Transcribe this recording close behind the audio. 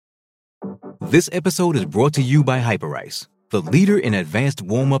This episode is brought to you by Hyperice, the leader in advanced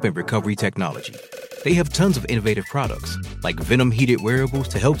warm-up and recovery technology. They have tons of innovative products, like Venom-heated wearables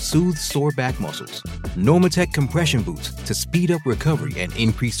to help soothe sore back muscles, Normatec compression boots to speed up recovery and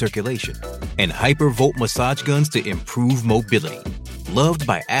increase circulation, and Hypervolt massage guns to improve mobility. Loved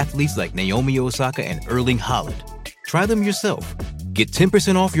by athletes like Naomi Osaka and Erling Haaland. Try them yourself. Get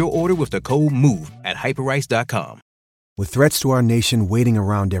 10% off your order with the code MOVE at Hyperice.com. With threats to our nation waiting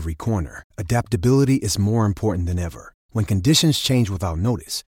around every corner, adaptability is more important than ever. When conditions change without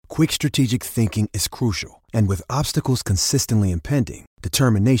notice, quick strategic thinking is crucial. And with obstacles consistently impending,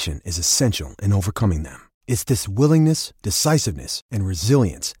 determination is essential in overcoming them. It's this willingness, decisiveness, and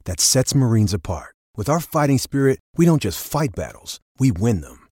resilience that sets Marines apart. With our fighting spirit, we don't just fight battles, we win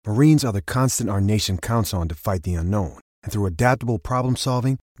them. Marines are the constant our nation counts on to fight the unknown. And through adaptable problem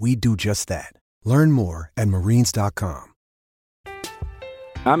solving, we do just that. Learn more at marines.com.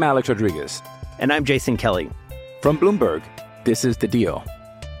 I'm Alex Rodriguez. And I'm Jason Kelly. From Bloomberg, this is The Deal.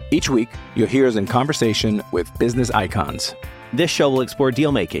 Each week, you'll hear us in conversation with business icons. This show will explore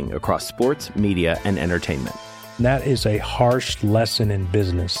deal-making across sports, media, and entertainment. That is a harsh lesson in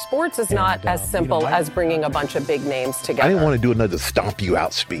business. Sports is not as simple as bringing a bunch of big names together. I didn't want to do another stomp you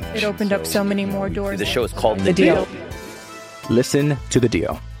out speech. It opened up so many more doors. The show is called The Deal. Listen to The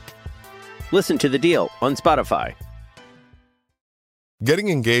Deal. Listen to The Deal on Spotify. Getting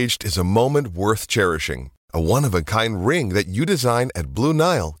engaged is a moment worth cherishing. A one-of-a-kind ring that you design at Blue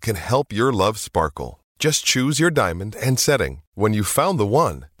Nile can help your love sparkle. Just choose your diamond and setting. When you've found the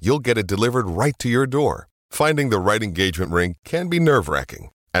one, you'll get it delivered right to your door. Finding the right engagement ring can be nerve-wracking.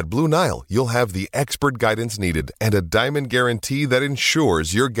 At Blue Nile, you'll have the expert guidance needed and a diamond guarantee that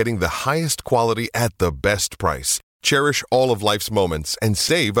ensures you're getting the highest quality at the best price. Cherish all of life's moments and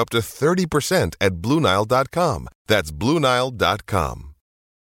save up to 30% at BlueNile.com. That's BlueNile.com.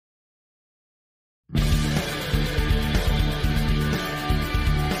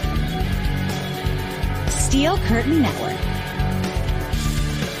 Steel Curtain Network.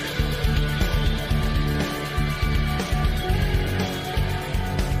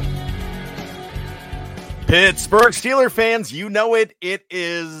 Pittsburgh Steelers fans, you know it. It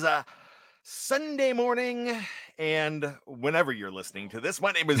is Sunday morning, and whenever you're listening to this,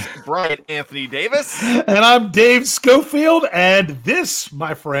 my name is Brian Anthony Davis. And I'm Dave Schofield, and this,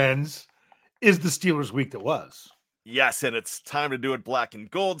 my friends, is the Steelers week that was. Yes, and it's time to do it black and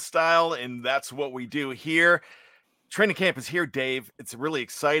gold style, and that's what we do here. Training camp is here, Dave. It's really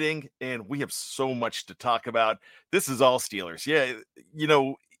exciting, and we have so much to talk about. This is all Steelers. Yeah, you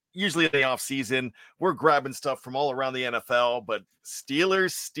know, usually in the offseason, we're grabbing stuff from all around the NFL, but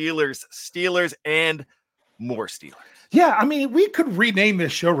Steelers, and more Steelers. Yeah, I mean, we could rename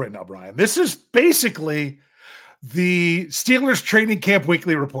this show right now, Brian. This is basically the Steelers training camp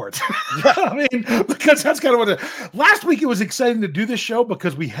weekly report. I mean, because that's kind of what last week it was exciting to do this show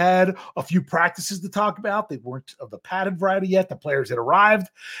because we had a few practices to talk about. They weren't of the padded variety yet. The players had arrived.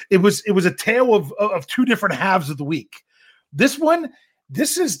 It was a tale of two different halves of the week. This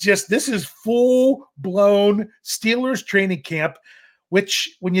is full blown Steelers training camp,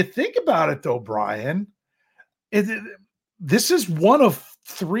 which when you think about it though, Brian, this is one of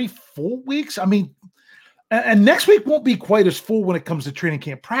 3 full weeks. I mean, and next week won't be quite as full when it comes to training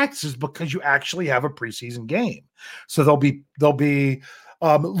camp practices because you actually have a preseason game. So they'll be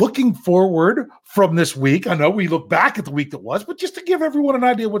looking forward from this week. I know we look back at the week that was, but just to give everyone an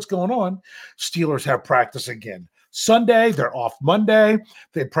idea of what's going on, Steelers have practice again Sunday. They're off Monday.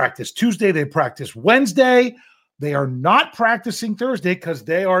 They practice Tuesday. They practice Wednesday. They are not practicing Thursday because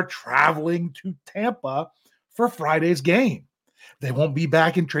they are traveling to Tampa for Friday's game. They won't be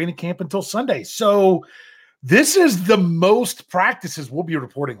back in training camp until Sunday. So this is the most practices we'll be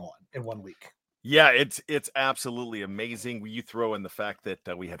reporting on in 1 week. Yeah, it's absolutely amazing. You throw in the fact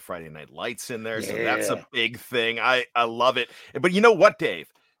that we had Friday Night Lights in there, so that's a big thing. I love it. But you know what, Dave?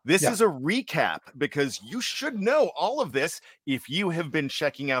 This is a recap because you should know all of this if you have been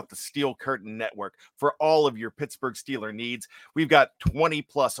checking out the Steel Curtain Network for all of your Pittsburgh Steeler needs. We've got 20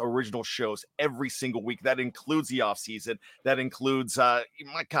 plus original shows every single week. That includes the offseason. That includes,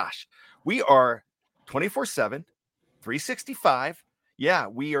 my gosh, we are 24/7, 365. Yeah,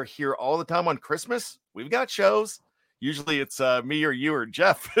 we are here all the time on Christmas. We've got shows. Usually it's me or you or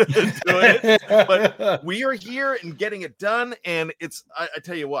Jeff doing it, but we are here and getting it done. And it's, I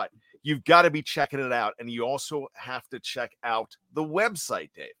tell you what, you've got to be checking it out. And you also have to check out the website,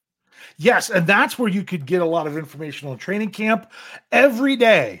 Dave. Yes, and that's where you could get a lot of information on training camp every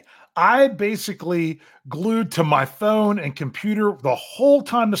day. I basically glued to my phone and computer the whole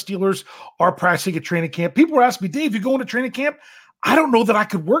time the Steelers are practicing at training camp. People were asking me, Dave, you going to training camp? I don't know that I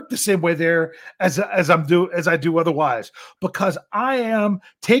could work the same way there as I do otherwise, because I am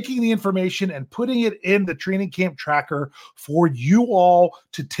taking the information and putting it in the training camp tracker for you all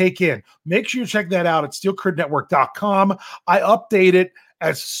to take in. Make sure you check that out at steelcurtainnetwork.com. I update it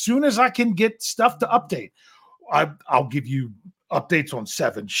as soon as I can get stuff to update. I'll give you updates on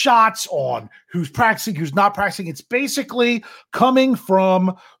 7 shots, on who's practicing, who's not practicing. It's basically coming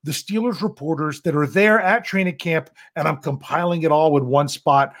from the Steelers reporters that are there at training camp, and I'm compiling it all in one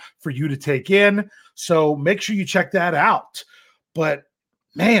spot for you to take in. So make sure you check that out. But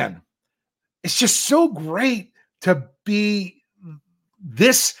man, it's just so great to be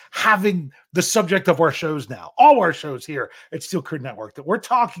having the subject of our shows now, all our shows here at Steel Curtain Network, that we're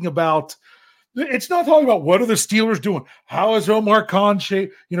talking about. It's not talking about what are the Steelers doing? How is Omar Khan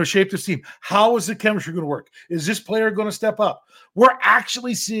shaped this team? How is the chemistry going to work? Is this player going to step up? We're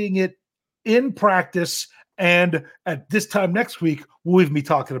actually seeing it in practice. And at this time next week, we'll even be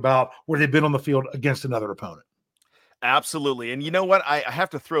talking about where they've been on the field against another opponent. Absolutely. And you know what? I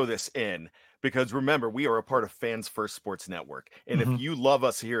have to throw this in, because remember, we are a part of Fans First Sports Network. And if you love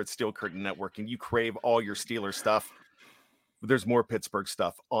us here at Steel Curtain Network and you crave all your Steelers stuff, there's more Pittsburgh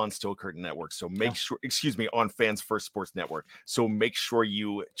stuff on Steel Curtain Network. So on Fans First Sports Network. So make sure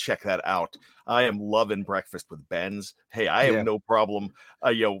you check that out. I am loving Breakfast with Ben's. Hey, I have no problem,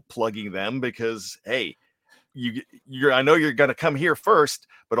 plugging them, because, hey, I know you're going to come here first,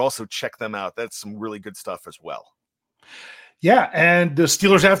 but also check them out. That's some really good stuff as well. Yeah. And the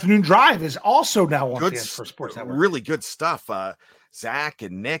Steelers Afternoon Drive is also now on Fans First Sports Network. Really good stuff. Zach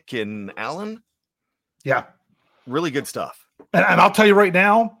and Nick and Alan. Yeah. Really good stuff. And I'll tell you right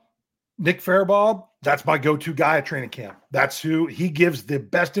now, Nick Faribault, that's my go-to guy at training camp. That's who he gives the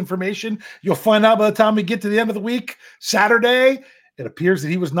best information. You'll find out by the time we get to the end of the week, Saturday, it appears that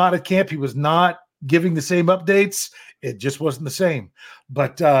he was not at camp. He was not giving the same updates. It just wasn't the same.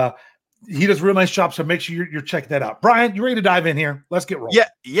 But he does a real nice job, so make sure you're checking that out. Brian, you ready to dive in here? Let's get rolling.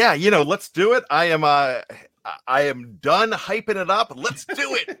 Yeah, let's do it. I am done hyping it up. Let's do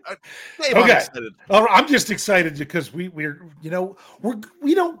it. Dave, okay. I'm just excited because we're not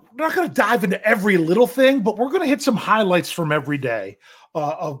going to dive into every little thing, but we're going to hit some highlights from every day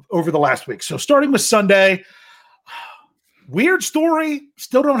over the last week. So starting with Sunday, weird story.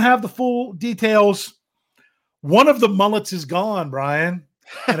 Still don't have the full details. One of the mullets is gone, Brian.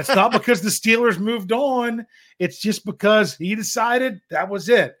 And it's not because the Steelers moved on. It's just because he decided that was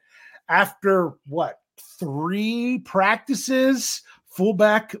it. After 3 practices,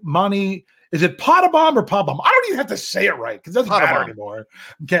 fullback Monty, is it Pottebaum or Pottebaum? I don't even have to say it right because it doesn't matter anymore.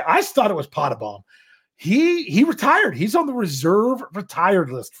 Okay, I thought it was Pottebaum. He retired. He's on the reserve retired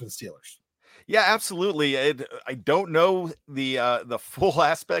list for the Steelers. Yeah, absolutely. I don't know the full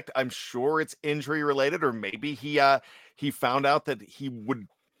aspect. I'm sure it's injury related, or maybe he found out that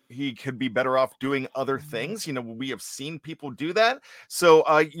he could be better off doing other things. We have seen people do that. So,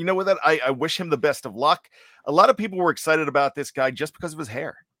 with that, I wish him the best of luck. A lot of people were excited about this guy just because of his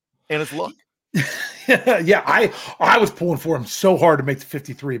hair and his look. Yeah, I was pulling for him so hard to make the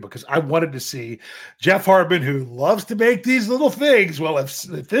 53 because I wanted to see Jeff Hartman, who loves to make these little things. Well, if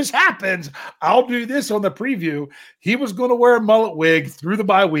this happens, I'll do this on the preview. He was going to wear a mullet wig through the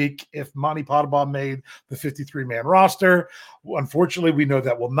bye week if Monty Pottebaum made the 53-man roster. Unfortunately, we know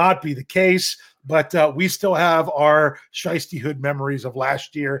that will not be the case, but we still have our Shiesty Hood memories of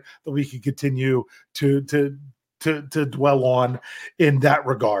last year that we can continue to dwell on in that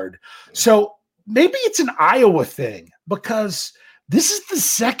regard. So maybe it's an Iowa thing because this is the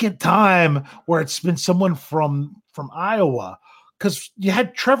second time where it's been someone from Iowa, because you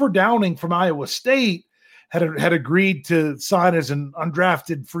had Trevor Downing from Iowa State had agreed to sign as an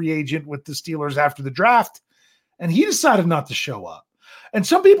undrafted free agent with the Steelers after the draft, and he decided not to show up. And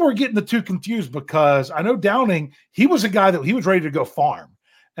some people are getting the two confused because I know Downing, he was a guy that he was ready to go farm.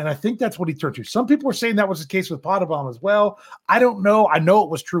 And I think that's what he turned to. Some people are saying that was the case with Pottebaum as well. I don't know. I know it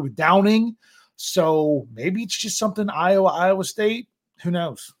was true with Downing. So maybe it's just something Iowa State. Who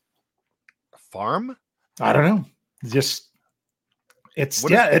knows? Farm? I don't know. It's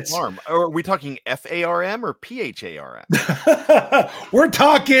farm. Are we talking FARM or PHARM?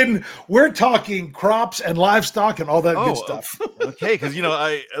 We're talking crops and livestock and all that good stuff. Okay, because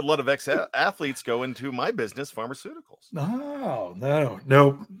a lot of ex-athletes go into my business, pharmaceuticals. No.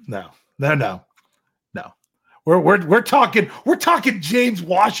 We're talking James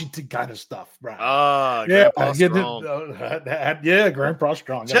Washington kind of stuff, right? Grandpa Grandpa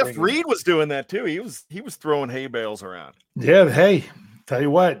Strong. Jeff Reed was doing that too. He was throwing hay bales around. Yeah, hey, tell you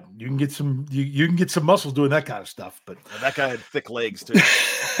what, you can get some you can get some muscles doing that kind of stuff. But that guy had thick legs too.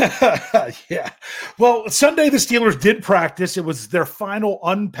 Yeah. Well, Sunday the Steelers did practice. It was their final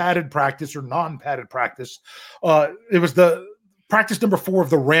unpadded practice or non-padded practice. It was the practice number 4 of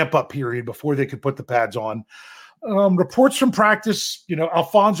the ramp-up period before they could put the pads on. Reports from practice,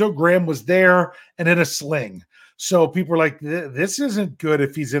 Alfonso Graham was there and in a sling. So people are like, this isn't good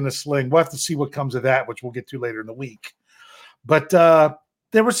if he's in a sling. We'll have to see what comes of that, which we'll get to later in the week. But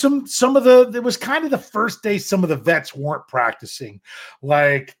there was it was kind of the first day some of the vets weren't practicing,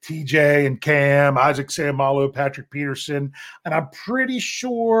 like TJ and Cam, Isaac Seumalo, Patrick Peterson. And I'm pretty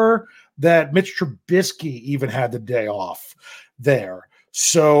sure that Mitch Trubisky even had the day off there.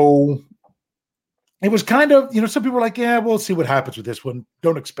 So it was kind of, some people were like, yeah, we'll see what happens with this one.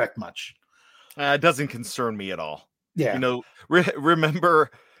 Don't expect much. It doesn't concern me at all. Yeah.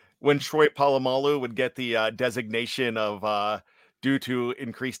 Remember when Troy Polamalu would get the designation of due to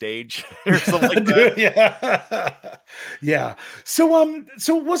increased age or something like that? Yeah. Yeah. So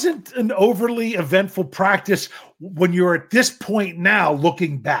it wasn't an overly eventful practice when you're at this point now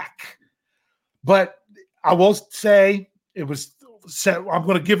looking back. But I will say it was I'm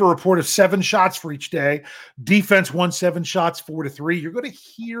going to give a report of 7 shots for each day. Defense won 7 shots, 4-3. You're going to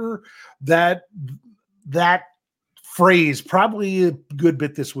hear that phrase probably a good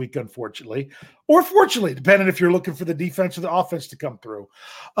bit this week, unfortunately, or fortunately, depending if you're looking for the defense or the offense to come through.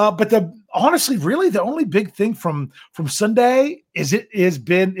 But honestly, really, the only big thing from Sunday is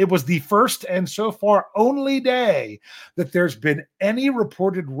it was the first and so far only day that there's been any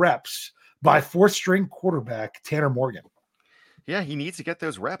reported reps by 4th-string quarterback Tanner Morgan. Yeah, he needs to get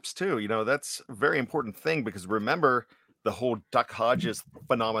those reps too. That's a very important thing because remember the whole Duck Hodges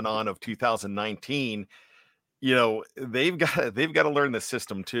phenomenon of 2019. They've got to learn the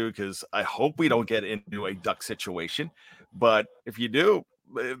system too, because I hope we don't get into a Duck situation. But if you do,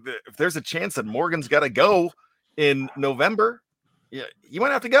 if there's a chance that Morgan's got to go in November, you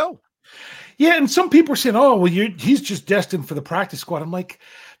might have to go. Yeah, and some people are saying, "Oh, well, he's just destined for the practice squad." I'm like,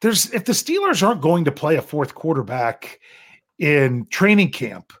 if the Steelers aren't going to play a 4th quarterback in training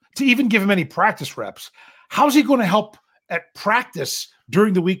camp to even give him any practice reps, how's he going to help at practice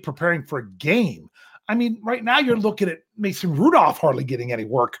during the week preparing for a game? I mean, right now you're looking at Mason Rudolph hardly getting any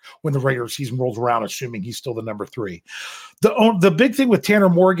work when the regular season rolls around, assuming he's still the number 3. The big thing with Tanner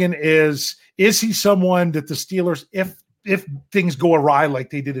Morgan is he someone that the Steelers, if things go awry like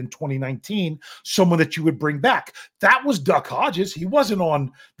they did in 2019, someone that you would bring back? That was Duck Hodges. He wasn't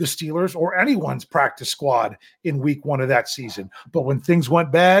on the Steelers or anyone's practice squad in week 1 of that season. But when things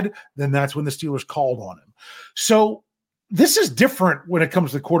went bad, then that's when the Steelers called on him. So this is different when it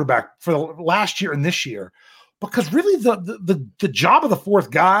comes to the quarterback for the last year and this year, because really the job of the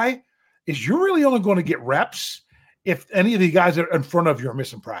 4th guy is you're really only going to get reps if any of the guys that are in front of you are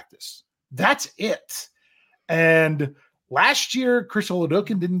missing practice. That's it. And last year, Chris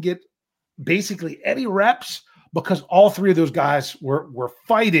Oladokun didn't get basically any reps because all 3 of those guys were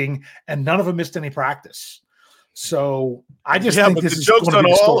fighting and none of them missed any practice. So I just think this is going to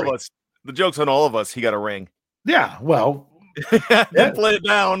be the story. The joke's on all of us. He got a ring. Yeah, well. Didn't play it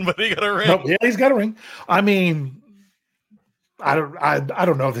down, but he got a ring. No, yeah, he's got a ring. I mean, I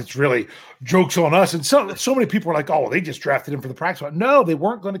don't know if it's really jokes on us. And so many people are like, oh, well, they just drafted him for the practice squad. No, they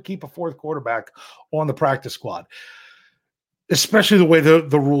weren't going to keep a 4th quarterback on the practice squad, especially the way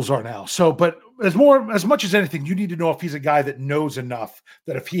the rules are now. So, but as much as anything, you need to know if he's a guy that knows enough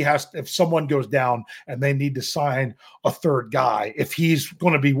that if someone goes down and they need to sign a 3rd guy, if he's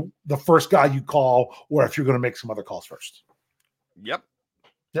going to be the first guy you call, or if you're going to make some other calls first. Yep.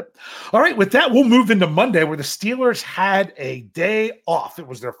 All right. With that, we'll move into Monday, where the Steelers had a day off. It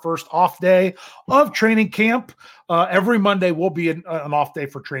was their first off day of training camp. Every Monday will be an off day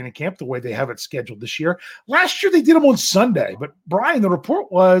for training camp, the way they have it scheduled this year. Last year, they did them on Sunday. But, Brian, the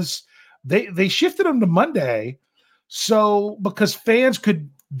report was they shifted them to Monday because fans could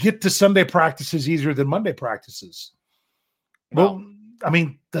get to Sunday practices easier than Monday practices. Well, I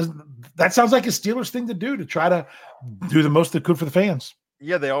mean, that sounds like a Steelers thing to do, to try to do the most they could for the fans.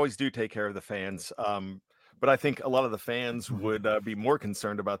 Yeah, they always do take care of the fans. But I think a lot of the fans would be more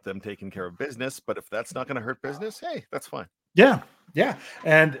concerned about them taking care of business. But if that's not going to hurt business, hey, that's fine. Yeah.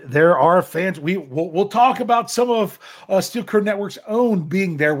 And there are fans. We'll talk about some of Steel Curtain Network's own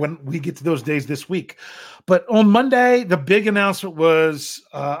being there when we get to those days this week. But on Monday, the big announcement was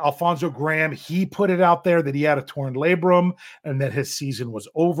Alfonso Graham. He put it out there that he had a torn labrum and that his season was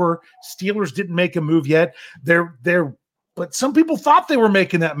over. Steelers didn't make a move yet. But some people thought they were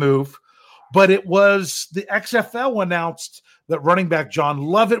making that move. But it was the XFL announced that running back John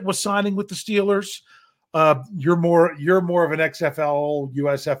Lovett was signing with the Steelers. You're more of an XFL,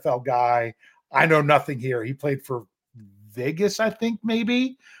 USFL guy. I know nothing here. He played for Vegas, I think,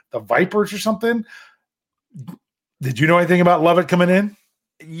 maybe the Vipers or something. Did you know anything about Lovett coming in?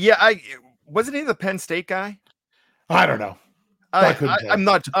 Yeah, wasn't he the Penn State guy? I don't know. I'm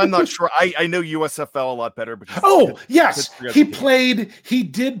not sure. I know USFL a lot better because he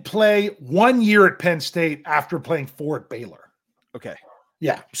did play 1 year at Penn State after playing 4 at Baylor. Okay.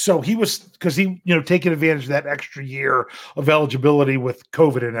 Yeah. So he was, because he, taking advantage of that extra year of eligibility with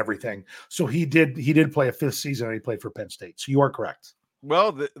COVID and everything. So he did play a 5th season and he played for Penn State. So you are correct.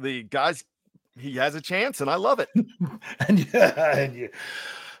 Well, the guys, he has a chance and I love it.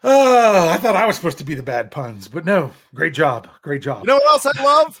 I thought I was supposed to be the bad puns, but no. Great job. Great job. You know what else I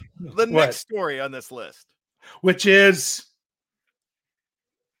love? The next story on this list. Which is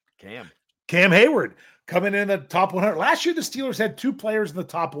Cam Hayward coming in the top 100. Last year, the Steelers had 2 players in the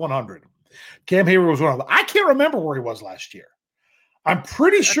top 100. Cam Hayward was one of them. I can't remember where he was last year. I'm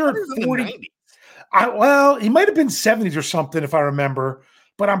pretty sure 40. He might have been 70s or something if I remember,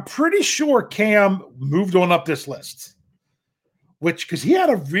 but I'm pretty sure Cam moved on up this list. Because he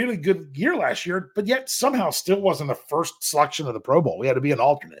had a really good year last year, but yet somehow still wasn't the first selection of the Pro Bowl. We had to be an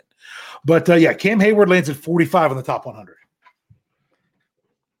alternate. But Cam Hayward lands at 45 in the top 100.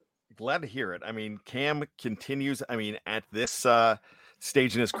 Glad to hear it. I mean, Cam continues. I mean, at this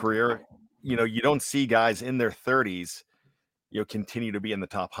stage in his career, you don't see guys in their 30s, continue to be in the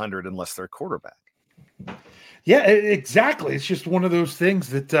top 100 unless they're a quarterback. Yeah, exactly. It's just one of those things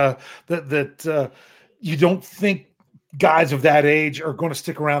that you don't think guys of that age are going to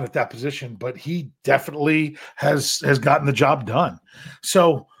stick around at that position, but he definitely has gotten the job done.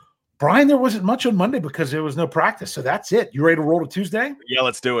 So, Brian, there wasn't much on Monday because there was no practice. So that's it. You ready to roll to Tuesday? Yeah,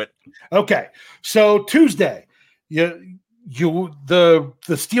 let's do it. Okay. So Tuesday, the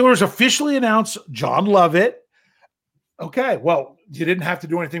Steelers officially announced John Lovett. Okay. Well, you didn't have to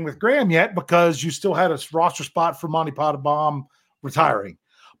do anything with Graham yet because you still had a roster spot for Monty Pottebaum retiring.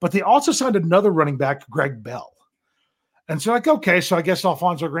 But they also signed another running back, Greg Bell. And so okay, so I guess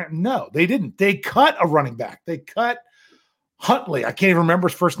Alfonso Graham. No, they didn't. They cut a running back. They cut Huntley. I can't even remember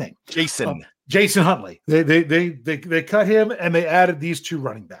his first name. Jason Huntley. They cut him and they added these 2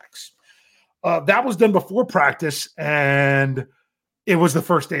 running backs. That was done before practice, and it was the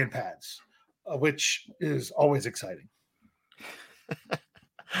first day in pads, which is always exciting.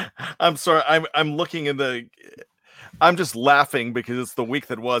 I'm sorry. I'm looking in I'm just laughing because it's the week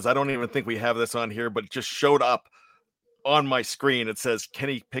that was. I don't even think we have this on here, but it just showed up on my screen. It says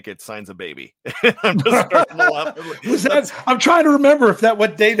Kenny Pickett signs a baby. I'm just starting to laugh. I'm trying to remember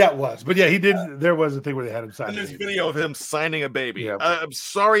what day that was, but yeah, he did. There was a thing where they had him sign. There's video of him signing a baby. Yeah. I'm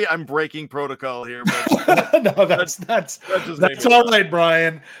sorry, I'm breaking protocol here, but no, that's all right,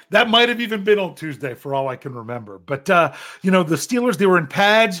 Brian. That might have even been on Tuesday for all I can remember. But the Steelers, they were in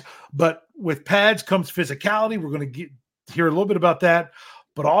pads, but with pads comes physicality. We're going to hear a little bit about that.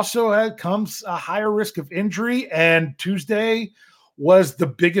 But also comes a higher risk of injury. And Tuesday was the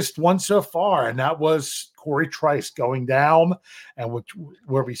biggest one so far. And that was Corey Trice going down, and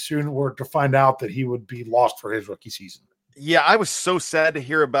where we soon were to find out that he would be lost for his rookie season. Yeah, I was so sad to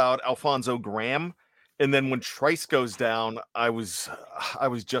hear about Alfonso Graham. And then when Trice goes down, I was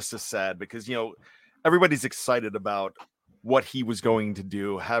just as sad because, everybody's excited about what he was going to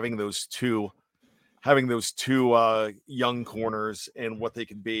do, having those two young corners and what they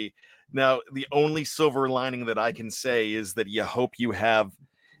could be. Now, the only silver lining that I can say is that you hope you have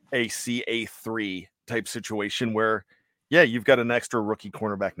a CA3 type situation where, you've got an extra rookie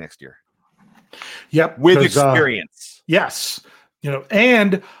cornerback next year. Yep. With experience. Yes.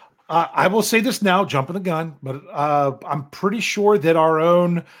 And I will say this now, jumping the gun, but I'm pretty sure that our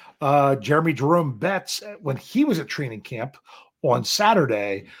own Jeremy Jerome Betts, when he was at training camp on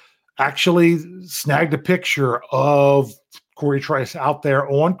Saturday, actually snagged a picture of Corey Trice out there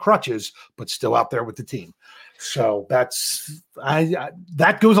on crutches, but still out there with the team. So that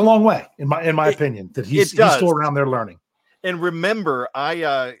goes a long way in my opinion, that he's still around there learning. And remember,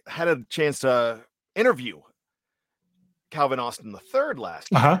 I had a chance to interview Calvin Austin III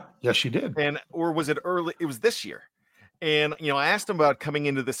last year. Yes, you did. Or was it early? It was this year. And, I asked him about coming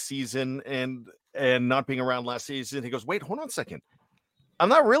into the season and not being around last season. He goes, wait, hold on a second. I'm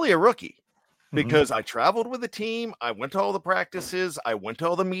not really a rookie because I traveled with the team. I went to all the practices. I went to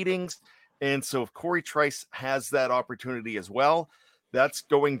all the meetings. And so if Corey Trice has that opportunity as well, that's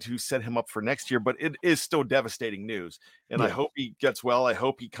going to set him up for next year. But it is still devastating news. And I hope he gets well. I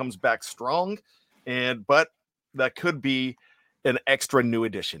hope he comes back strong. But that could be an extra new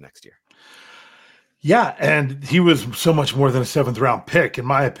addition next year. Yeah, and he was so much more than a 7th-round pick, in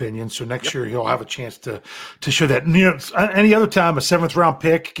my opinion. So next year he'll have a chance to show that. Any other time a 7th-round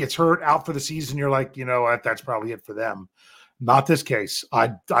pick gets hurt out for the season, you're like, that's probably it for them. Not this case.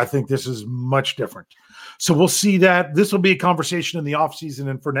 I think this is much different. So we'll see that. This will be a conversation in the offseason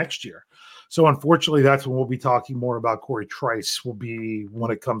and for next year. So unfortunately, that's when we'll be talking more about Corey Trice will be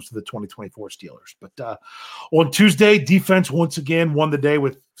when it comes to the 2024 Steelers. But on Tuesday, defense once again won the day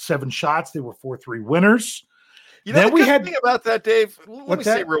with 7 shots. They were 4-3 winners. Then we had thing about that, Dave. Let me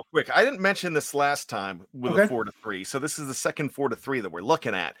say real quick. I didn't mention this last time with a 4-3. So this is the second 4-3 that we're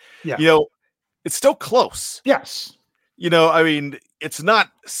looking at. Yeah. It's still close. Yes. It's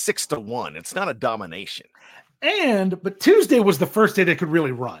not 6-1. It's not a domination. But Tuesday was the first day they could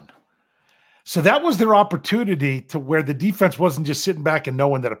really run. So that was their opportunity to where the defense wasn't just sitting back and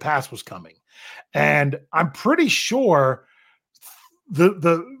knowing that a pass was coming. And I'm pretty sure that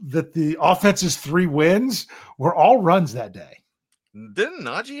the offense's 3 wins were all runs that day. Didn't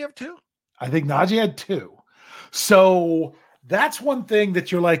Najee have 2? I think Najee had 2. So that's one thing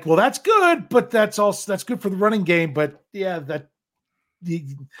that you're like, well, that's good, but that's good for the running game. But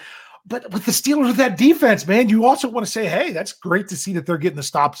but with the Steelers with that defense, man, you also want to say, hey, that's great to see that they're getting the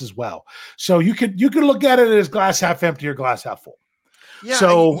stops as well. So you could look at it as glass half empty or glass half full. Yeah.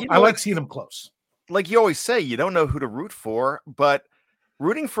 So I like seeing them close. Like you always say, you don't know who to root for, but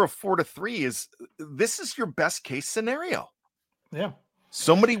rooting for a 4-3 this is your best case scenario. Yeah.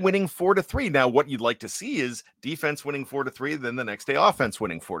 Somebody winning 4-3. Now, what you'd like to see is defense winning 4-3, then the next day offense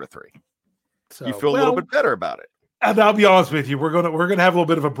winning 4-3. So you feel a little bit better about it. And I'll be honest with you, we're gonna have a little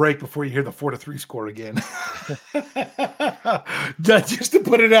bit of a break before you hear the 4-3 score again. Just to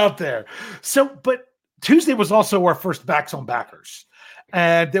put it out there. So, but Tuesday was also our first backs on backers.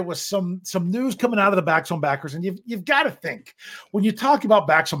 And there was some news coming out of the backs on backers. And you've got to think, when you talk about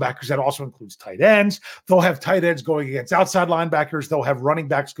backs on backers, that also includes tight ends. They'll have tight ends going against outside linebackers. They'll have running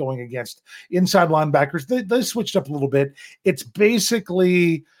backs going against inside linebackers. They switched up a little bit. It's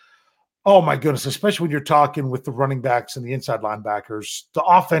basically, oh my goodness, especially when you're talking with the running backs and the inside linebackers, the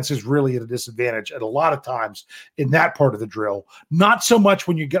offense is really at a disadvantage at a lot of times in that part of the drill. Not so much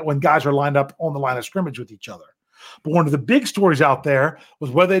when guys are lined up on the line of scrimmage with each other. But one of the big stories out there was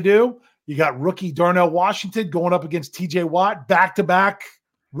what they do. You got rookie Darnell Washington going up against TJ Watt, back-to-back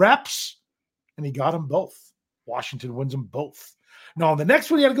reps, and he got them both. Washington wins them both. Now, the next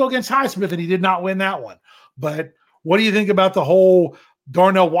one, he had to go against Highsmith, and he did not win that one. But what do you think about the whole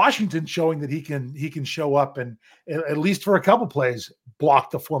Darnell Washington showing that he can show up and, at least for a couple plays, block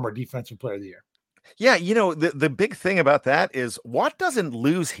the former defensive player of the year? Yeah, the big thing about that is Watt doesn't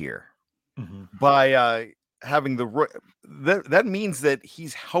lose here by having that means that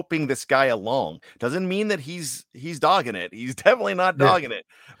he's helping this guy along. Doesn't mean that he's dogging it. He's definitely not dogging it.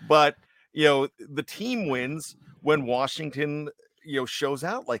 But the team wins when Washington shows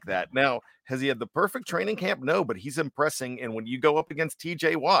out like that. Now, has he had the perfect training camp? No, but he's impressing. And when you go up against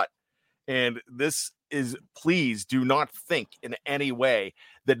TJ Watt, and please do not think in any way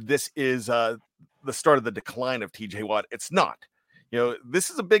that this is the start of the decline of TJ Watt. It's not.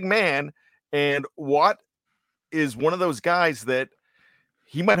 This is a big man, and Watt is one of those guys that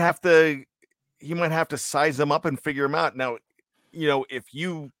he might have to size him up and figure him out. Now, if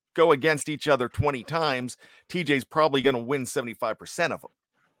you go against each other 20 times, TJ's probably going to win 75% of them.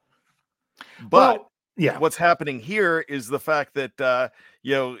 But what's happening here is the fact that,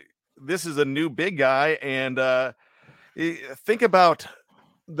 this is a new big guy. And think about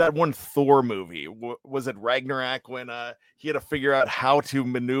that one Thor movie. Was it Ragnarok, when he had to figure out how to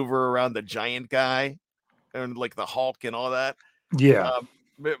maneuver around the giant guy and like the Hulk and all that? Yeah.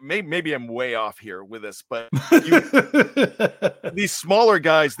 Maybe I'm way off here with this, but these smaller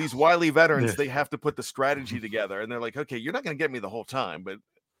guys, these wily veterans, they have to put the strategy together, and they're like, okay, you're not going to get me the whole time, but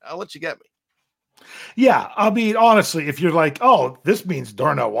I'll let you get me. Yeah. I mean, honestly, if you're like, oh, this means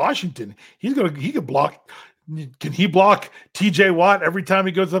Darnell Washington, he could block. Can he block TJ Watt every time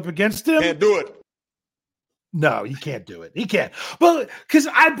he goes up against him? Can't do it. No, he can't do it. He can't. Well, because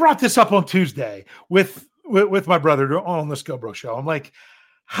I brought this up on Tuesday with my brother on the Scobro show. I'm like,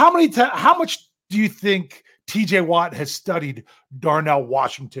 how much do you think TJ Watt has studied Darnell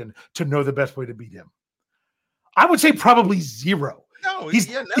Washington to know the best way to beat him? I would say probably 0. No, he's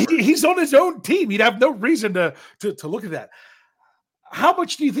on his own team. He'd have no reason to look at that. How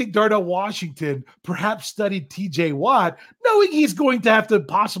much do you think Darnell Washington perhaps studied TJ Watt, knowing he's going to have to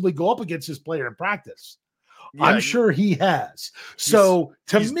possibly go up against this player in practice? Yeah, I'm sure he has. So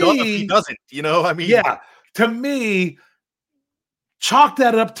to me, he doesn't, to me, chalk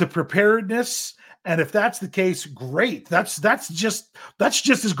that up to preparedness And if that's the case, great. That's just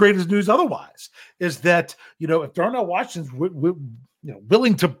as great as news otherwise, is that, if Darnell Washington's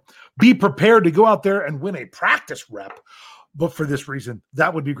willing to be prepared to go out there and win a practice rep, but for this reason,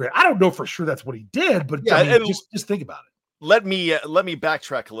 that would be great. I don't know for sure that's what he did, but just think about it. Let me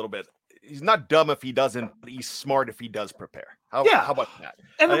backtrack a little bit. He's not dumb if he doesn't, but he's smart if he does prepare. How about that?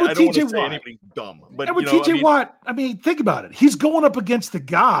 And with TJ Watt, anybody's dumb, but and with TJ Watt, think about it. He's going up against the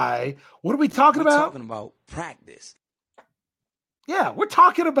guy. What are we talking about? Talking about practice. Yeah, we're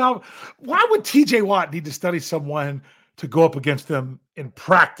talking about, why would TJ Watt need to study someone to go up against them in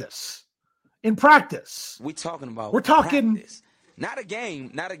practice? We're talking practice. Not a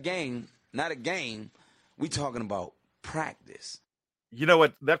game. We talking about practice. You know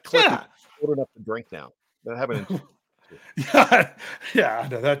what? That clip is old enough to drink now. That happened. Yeah.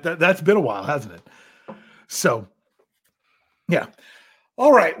 No, that's been a while, hasn't it? So, yeah.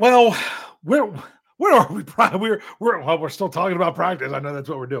 All right. Well, where are we? We're still talking about practice. I know that's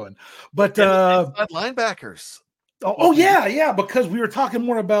what we're doing, but linebackers. Oh yeah, because we were talking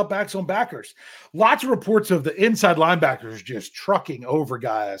more about backs on backers. Lots of reports of the inside linebackers just trucking over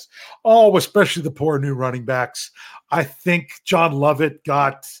guys. Oh, especially the poor new running backs. I think John Lovett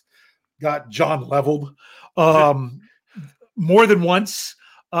got John leveled more than once.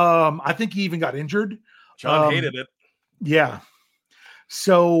 I think he even got injured. John hated it. Yeah.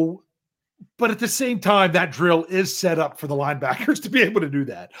 So, but at the same time, that drill is set up for the linebackers to be able to do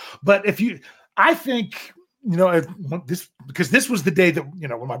that. But I think, this was the day that,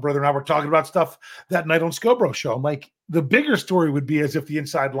 when my brother and I were talking about stuff that night on Scobro Show, I'm like, the bigger story would be as if the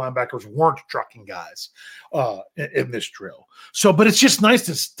inside linebackers weren't trucking guys in this drill. So, but it's just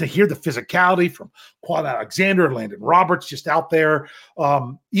nice to hear the physicality from Quan Alexander, Landon Roberts just out there,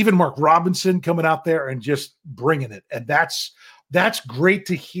 even Mark Robinson coming out there and just bringing it. And that's great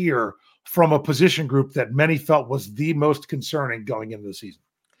to hear from a position group that many felt was the most concerning going into the season.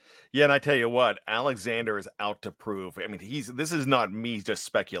 Yeah, and I tell you what, Alexander is out to prove. I mean, this is not me just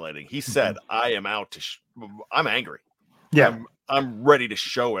speculating. He said, "I am out to. I'm angry. Yeah, I'm ready to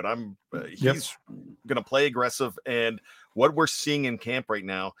show it. He's going to play aggressive, and what we're seeing in camp right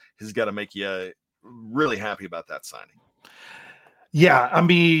now has got to make you really happy about that signing." Yeah, I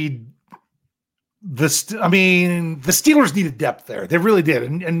mean, the Steelers needed depth there. They really did.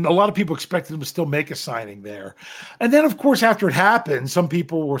 And a lot of people expected them to still make a signing there. And then, of course, after it happened, some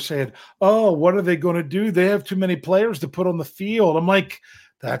people were saying, oh, what are they going to do? They have too many players to put on the field. I'm like,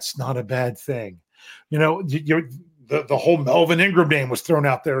 that's not a bad thing. The whole Melvin Ingram name was thrown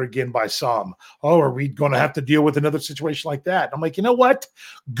out there again by some. Oh, are we going to have to deal with another situation like that? I'm like, you know what?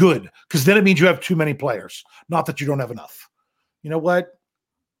 Good. Because then it means you have too many players. Not that you don't have enough. You know what?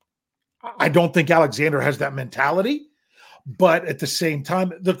 I don't think Alexander has that mentality, but at the same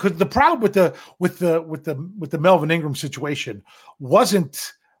time, the problem with the Melvin Ingram situation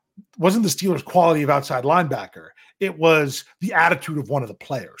wasn't the Steelers' quality of outside linebacker. It was the attitude of one of the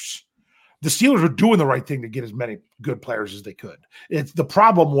players. The Steelers were doing the right thing to get as many good players as they could. The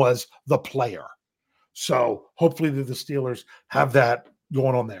problem was the player. So hopefully the Steelers have that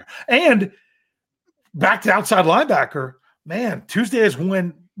going on there. And back to outside linebacker, man, Tuesday is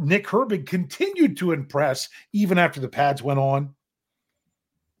when Nick Herbig continued to impress even after the pads went on.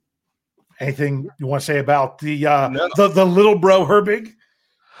 Anything you want to say about the little bro Herbig?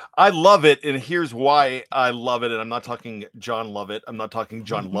 I love it, and here's why I love it. And I'm not talking John Lovett. I'm not talking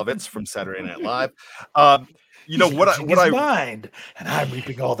John Lovitz from Saturday Night Live. Mind, and I'm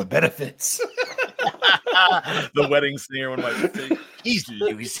reaping all the benefits. The wedding singer when my he's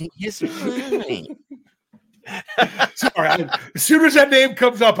losing his mind. Sorry, as soon as that name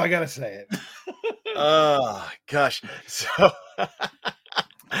comes up, I gotta say it. Oh gosh. So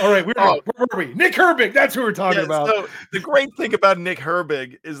all right, where were we? Nick Herbig, that's who we're talking about. So the great thing about Nick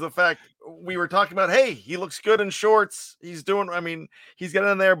Herbig is the fact we were talking about, hey, he looks good in shorts. He's getting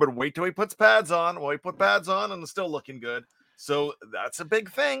in there, but wait till he puts pads on. Well, he put pads on and it's still looking good. So that's a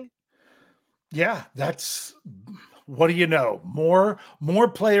big thing. Yeah, that's what do you know? More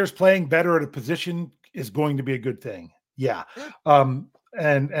players playing better at a position is going to be a good thing. Yeah.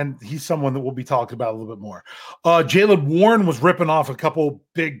 And he's someone that we'll be talking about a little bit more. Jaylen Warren was ripping off a couple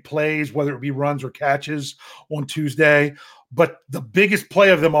big plays, whether it be runs or catches on Tuesday. But the biggest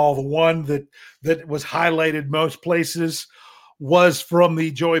play of them all, the one that was highlighted most places, was from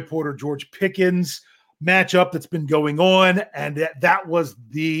the Joey Porter George Pickens matchup that's been going on, and that was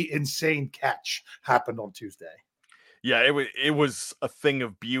the insane catch happened on Tuesday. Yeah, it was a thing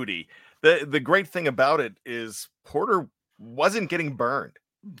of beauty. The great thing about it is Porter wasn't getting burned.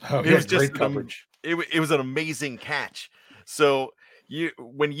 Oh, it was just great coverage. It was an amazing catch. So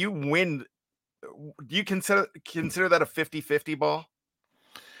when you win Do you consider that a 50-50 ball?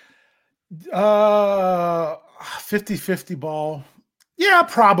 50-50 ball. Yeah,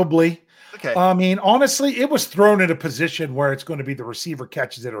 probably. Okay. I mean, honestly, it was thrown in a position where it's going to be the receiver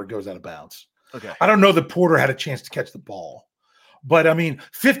catches it or it goes out of bounds. Okay. I don't know that Porter had a chance to catch the ball. But, I mean,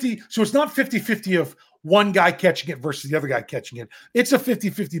 50 – so it's not 50-50 of one guy catching it versus the other guy catching it. It's a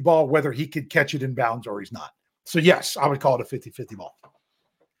 50-50 ball whether he could catch it in bounds or he's not. So, yes, I would call it a 50-50 ball.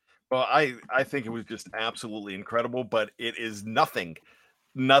 Well, I think it was just absolutely incredible, but it is nothing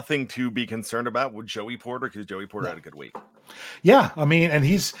to be concerned about with Joey Porter because Joey Porter had a good week. Yeah, I mean, and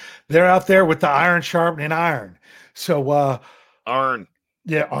they're out there with the iron sharpening iron. So, iron.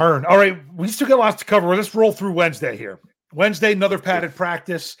 Yeah, iron. All right, we still got lots to cover. Let's roll through Wednesday here. Wednesday, another padded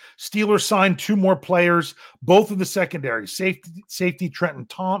practice. Steelers signed 2 more players, both in the secondary. Safety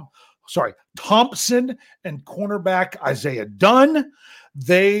Thompson and cornerback Isaiah Dunn.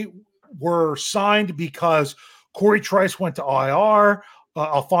 They were signed because Corey Trice went to IR.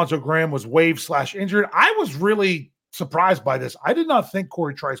 Alfonso Graham was waived/injured. I was really surprised by this. I did not think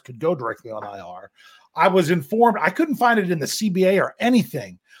Corey Trice could go directly on IR. I was informed. I couldn't find it in the CBA or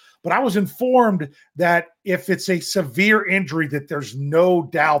anything. But I was informed that if it's a severe injury, that there's no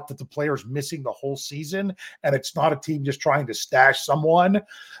doubt that the player's missing the whole season, and it's not a team just trying to stash someone,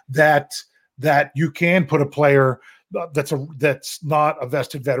 that you can put a player that's not a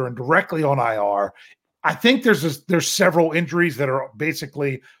vested veteran directly on IR. I think there's several injuries that are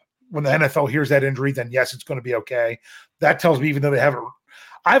basically when the NFL hears that injury, then yes, it's going to be okay. That tells me even though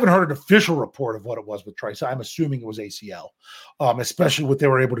I haven't heard an official report of what it was with Trice. I'm assuming it was ACL, especially what they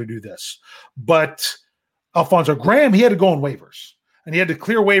were able to do this. But Alfonso Graham, he had to go on waivers. And he had to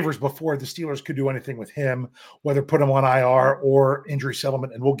clear waivers before the Steelers could do anything with him, whether put him on IR or injury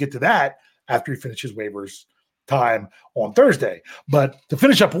settlement. And we'll get to that after he finishes waivers time on Thursday. But to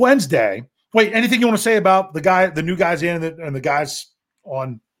finish up Wednesday, wait, anything you want to say about the new guys in and the guys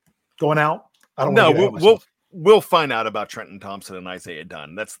on going out? I don't know. We'll find out about Trenton Thompson and Isaiah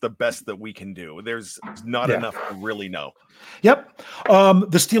Dunn. That's the best that we can do. There's not enough to really know. Yep. The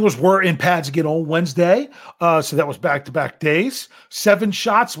Steelers were in pads again on Wednesday. So that was back-to-back days. 7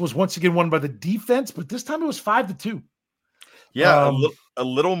 shots was once again won by the defense, but this time it was 5-2. Yeah, a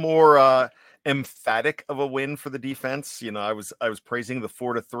little more emphatic of a win for the defense. You know, I was praising the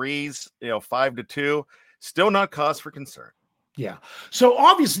 4-3s, 5-2. Still not cause for concern. Yeah. So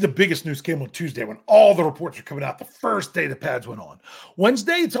obviously the biggest news came on Tuesday when all the reports were coming out the first day the pads went on.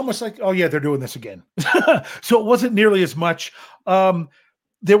 Wednesday, it's almost like, oh yeah, they're doing this again. So it wasn't nearly as much.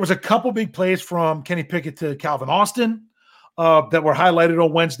 There was a couple big plays from Kenny Pickett to Calvin Austin that were highlighted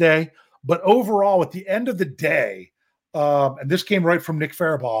on Wednesday. But overall, at the end of the day, and this came right from Nick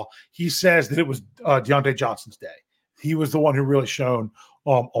Farabaugh, he says that it was Deontay Johnson's day. He was the one who really shone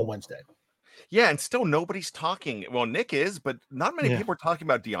on Wednesday. Yeah, and still nobody's talking. Well, Nick is, but not many people are talking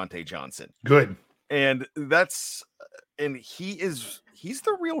about Deontay Johnson. Good. And he's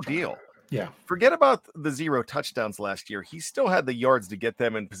the real deal. Yeah. Forget about the 0 touchdowns last year. He still had the yards to get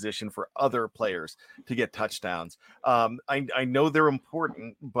them in position for other players to get touchdowns. I know they're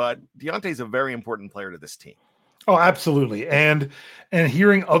important, but Deontay's a very important player to this team. Oh, absolutely. And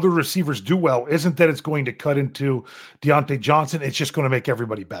hearing other receivers do well isn't that it's going to cut into Deontay Johnson. It's just going to make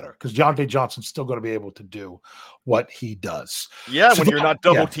everybody better because Deontay Johnson's still going to be able to do what he does. Yeah, so when you're not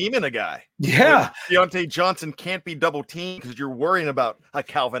double teaming a guy. Yeah. Deontay Johnson can't be double teamed because you're worrying about a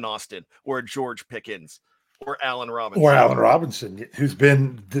Calvin Austin or a George Pickens or Allen Robinson. Who's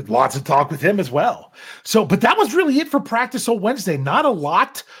been lots of talk with him as well. So, but that was really it for practice on Wednesday. Not a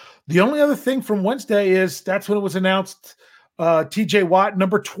lot. The only other thing from Wednesday is that's when it was announced TJ Watt,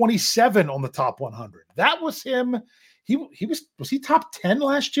 number 27 on the top 100. That was him. Was he top 10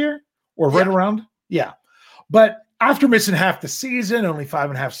 last year or right around? Yeah. But after missing half the season, only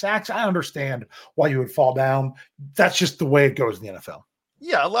 5.5 sacks, I understand why you would fall down. That's just the way it goes in the NFL.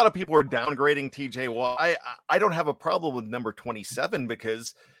 Yeah, a lot of people are downgrading TJ Watt. I don't have a problem with number 27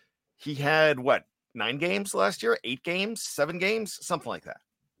 because he had, 9 games last year? 8 games? 7 games? Something like that.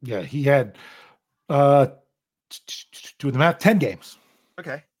 Yeah, he had, doing the math, 10 games.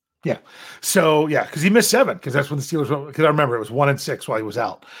 Okay. Yeah. So, yeah, because he missed 7 because that's when the Steelers went, because I remember it was 1-6 while he was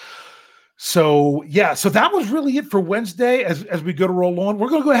out. So, yeah, so that was really it for Wednesday as we go to roll on. We're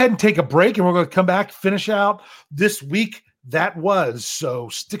going to go ahead and take a break, and we're going to come back, finish out this week that was. So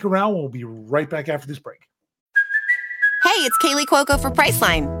stick around. We'll be right back after this break. Hey, it's Kaylee Cuoco for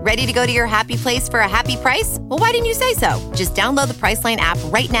Priceline. Ready to go to your happy place for a happy price? Well, why didn't you say so? Just download the Priceline app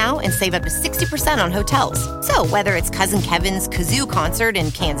right now and save up to 60% on hotels. So whether it's Cousin Kevin's Kazoo Concert in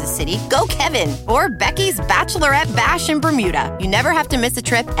Kansas City, go Kevin, or Becky's Bachelorette Bash in Bermuda, you never have to miss a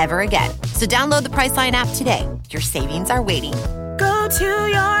trip ever again. So download the Priceline app today. Your savings are waiting. Go to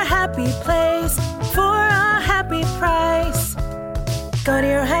your happy place for a happy price. Go to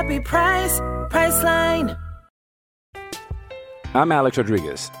your happy price, Priceline. I'm Alex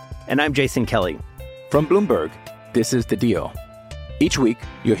Rodriguez. And I'm Jason Kelly. From Bloomberg, this is The Deal. Each week,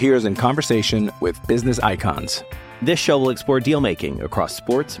 you'll hear us in conversation with business icons. This show will explore deal-making across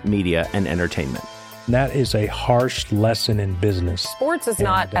sports, media, and entertainment. That is a harsh lesson in business. Sports is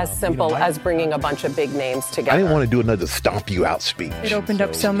not as simple as bringing a bunch of big names together. I didn't want to do another stomp you out speech. It opened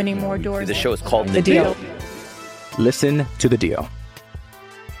up so many more doors. The show is called The Deal. Listen to The Deal.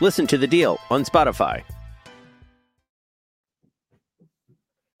 Listen to The Deal on Spotify.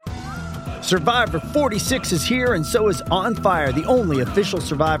 Survivor 46 is here, and so is On Fire, the only official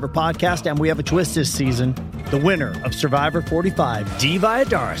Survivor podcast, and we have a twist this season. The winner of Survivor 45, Dee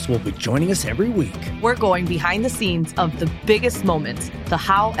Valladares, will be joining us every week. We're going behind the scenes of the biggest moments, the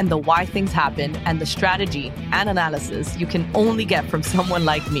how and the why things happen, and the strategy and analysis you can only get from someone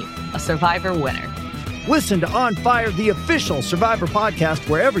like me, a Survivor winner. Listen to On Fire, the official Survivor podcast,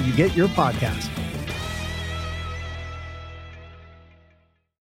 wherever you get your podcast.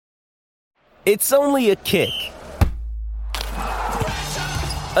 It's only a kick,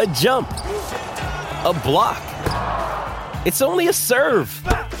 a jump, a block. It's only a serve.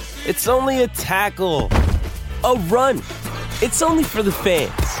 It's only a tackle, a run. It's only for the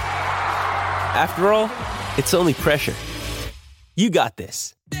fans. After all, it's only pressure. You got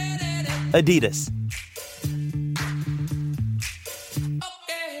this. Adidas.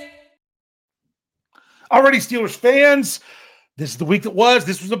 Already, Steelers fans. This is the week that was.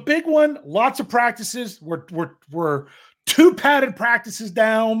 This was a big one. Lots of practices. We're 2 padded practices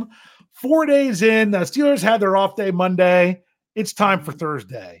down. 4 days in. The Steelers had their off day Monday. It's time for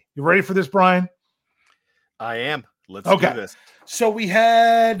Thursday. You ready for this, Brian? I am. Let's do this. So we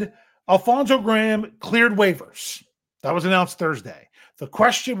had Alfonso Graham cleared waivers. That was announced Thursday. The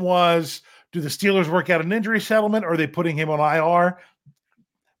question was, do the Steelers work out an injury settlement, or are they putting him on IR?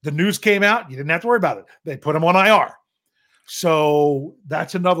 The news came out. You didn't have to worry about it. They put him on IR. So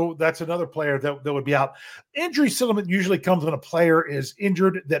that's another player that would be out. Injury settlement usually comes when a player is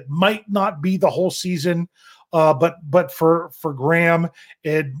injured that might not be the whole season. But for Graham,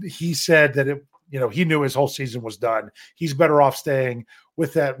 he said that he knew his whole season was done. He's better off staying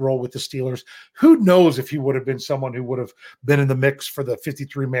with that role with the Steelers. Who knows if he would have been someone who would have been in the mix for the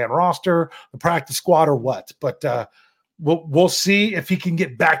 53-man roster, the practice squad, or what. But we'll see if he can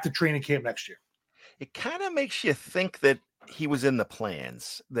get back to training camp next year. It kind of makes you think that he was in the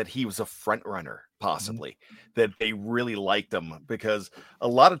plans, that he was a front runner, possibly, that they really liked him, because a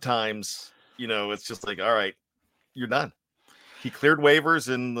lot of times, it's just like, all right, you're done. He cleared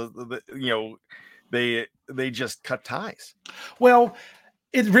waivers and they just cut ties. Well,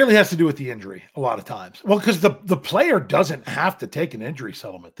 it really has to do with the injury a lot of times. Well, because the player doesn't have to take an injury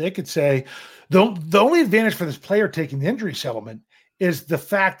settlement. They could say the only advantage for this player taking the injury settlement is the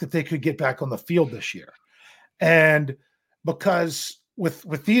fact that they could get back on the field this year. And because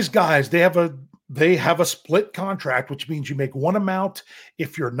with these guys, they have a split contract, which means you make one amount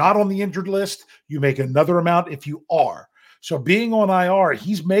if you're not on the injured list, you make another amount if you are. So being on IR,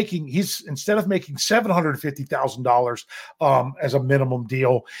 he's instead of making $750,000 as a minimum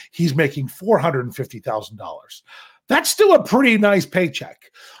deal, he's making $450,000. That's still a pretty nice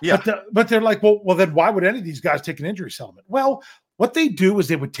paycheck. Yeah. But they're like, well, then why would any of these guys take an injury settlement? Well, what they do is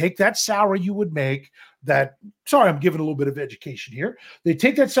they would take that salary you would make I'm giving a little bit of education here. They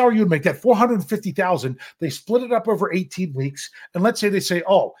take that salary you would make, that $450,000, they split it up over 18 weeks. And let's say they say,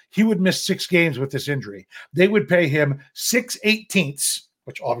 he would miss 6 games with this injury. They would pay him 6/18,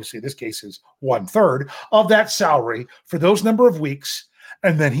 which obviously in this case is 1/3 of that salary for those number of weeks.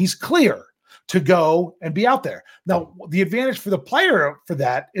 And then he's clear to go and be out there. Now, the advantage for the player for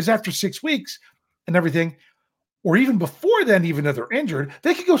that is after 6 weeks and everything, or even before then, even if they're injured,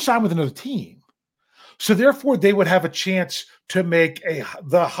 they could go sign with another team. So therefore, they would have a chance to make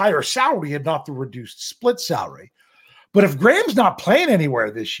the higher salary and not the reduced split salary. But if Graham's not playing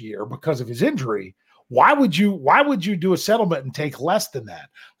anywhere this year because of his injury, why would you do a settlement and take less than that?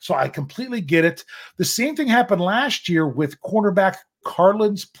 So I completely get it. The same thing happened last year with cornerback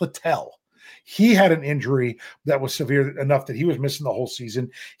Carlins Platel. He had an injury that was severe enough that he was missing the whole season.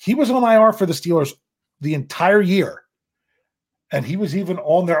 He was on IR for the Steelers the entire year. And he was even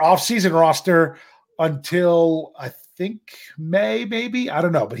on their offseason roster until I think May, maybe. I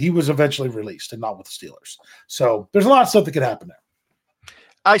don't know, but he was eventually released and not with the Steelers. So there's a lot of stuff that could happen there.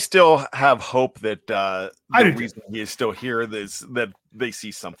 I still have hope that the reason too. he is still here is that they see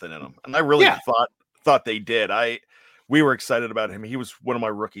something in him, and I really thought they did. We were excited about him. He was one of my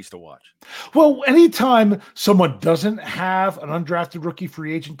rookies to watch. Well, anytime someone doesn't have an undrafted rookie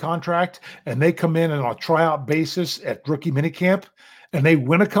free agent contract and they come in on a tryout basis at rookie minicamp and they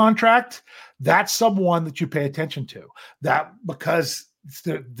win a contract, that's someone that you pay attention to. That because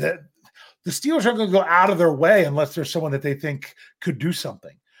the Steelers aren't going to go out of their way unless there's someone that they think could do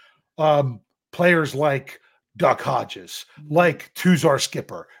something. Players like Duck Hodges, like Tuzar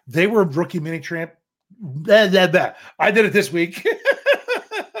Skipper, they were rookie minicamp. I did it this week.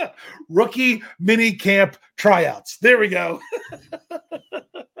 Rookie minicamp tryouts. There we go.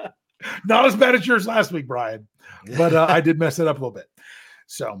 Not as bad as yours last week, Brian, but I did mess it up a little bit.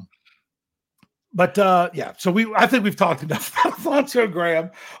 So. But I think we've talked enough about Alfonso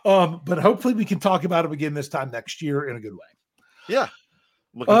Graham, but hopefully we can talk about him again this time next year in a good way. Yeah,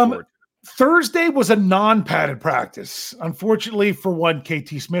 looking forward. Thursday was a non-padded practice, unfortunately for one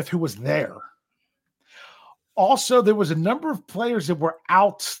KT Smith who was there. Also, there was a number of players that were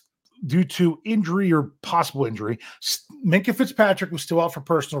out due to injury or possible injury. Minkah Fitzpatrick was still out for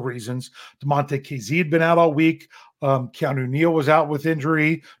personal reasons. DeMonte Casey had been out all week. Keanu Neal was out with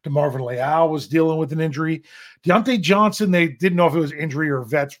injury. DeMarvin Leal was dealing with an injury. Deontay Johnson, they didn't know if it was injury or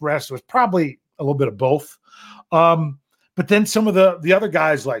vet's rest. It was probably a little bit of both. But then some of the other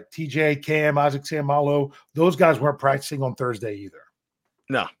guys like TJ, Cam, Isaac Seumalo, those guys weren't practicing on Thursday either.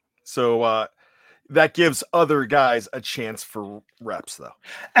 No. So that gives other guys a chance for reps, though.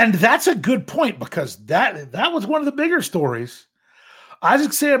 And that's a good point because that was one of the bigger stories.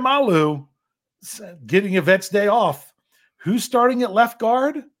 Isaac Seumalo getting a vet's day off. Who's starting at left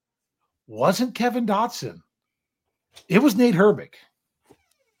guard? Wasn't Kevin Dotson. It was Nate Herbig.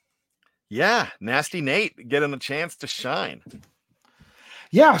 Yeah, Nasty Nate getting a chance to shine.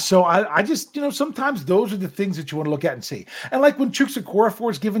 Yeah, so I just, sometimes those are the things that you want to look at and see. And like when Chukwueze Okorafor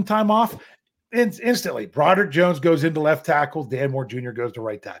is given time off, instantly, Broderick Jones goes into left tackle, Dan Moore Jr. goes to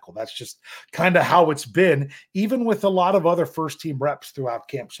right tackle. That's just kind of how it's been, even with a lot of other first-team reps throughout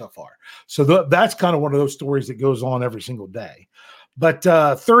camp so far. So that's kind of one of those stories that goes on every single day. But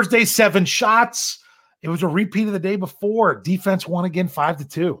Thursday, 7 shots. It was a repeat of the day before. Defense won again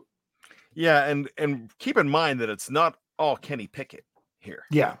 5-2. Yeah, and keep in mind that it's not all Kenny Pickett here.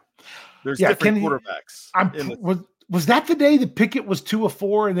 Yeah. There's different quarterbacks. Was that the day that Pickett was 2 of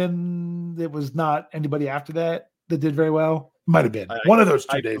 4 and then there was not anybody after that did very well? Might have been one of those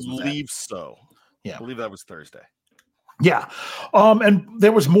 2 days. I believe so. Yeah. I believe that was Thursday. Yeah. And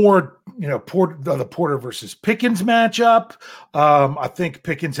there was more, the Porter versus Pickens matchup. I think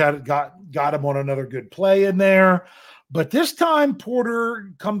Pickens got him on another good play in there. But this time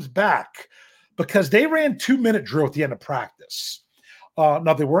Porter comes back because they ran 2-minute drill at the end of practice.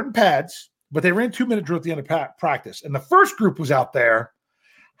 Now they weren't in pads, but they ran 2-minute drill at the end of practice. And the first group was out there.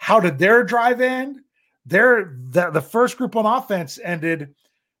 How did their drive end? The first group on offense ended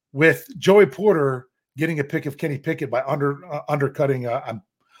with Joey Porter getting a pick of Kenny Pickett by undercutting. I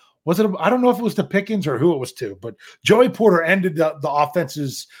don't know if it was to Pickens or who it was to, but Joey Porter ended the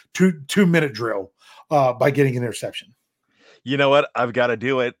offense's 2-minute drill by getting an interception. You know what? I've got to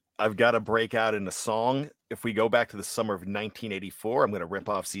do it. I've got to break out in a song. If we go back to the summer of 1984, I'm going to rip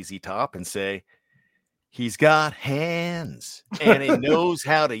off ZZ Top and say, he's got hands and he knows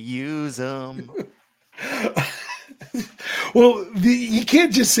how to use them. Well, you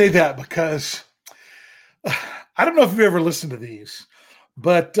can't just say that because I don't know if you've ever listened to these,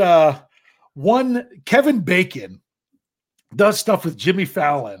 but Kevin Bacon does stuff with Jimmy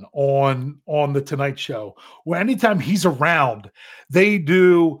Fallon on the Tonight Show, where anytime he's around, they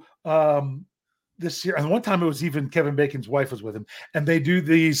do this year. And one time it was even Kevin Bacon's wife was with him, and they do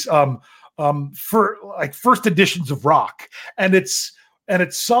these for like first editions of rock, and it's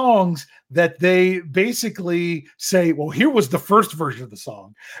songs that they basically say, well, here was the first version of the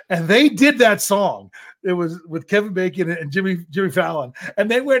song. And they did that song. It was with Kevin Bacon and Jimmy Fallon. And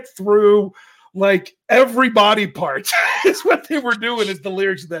they went through like every body part is what they were doing is the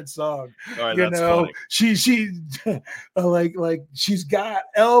lyrics of that song. All right, that's funny. She like she's got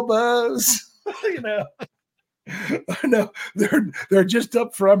elbows, No, they're just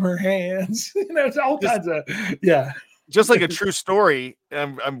up from her hands. It's all kinds of, yeah. Just like a true story.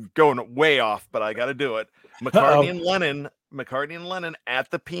 I'm going way off, but I got to do it. McCartney and Lennon at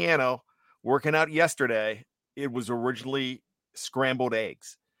the piano working out yesterday. It was originally scrambled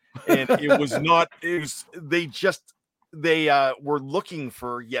eggs, and it was not. They just they were looking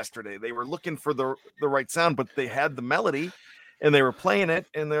for yesterday. They were looking for the right sound, but they had the melody and they were playing it,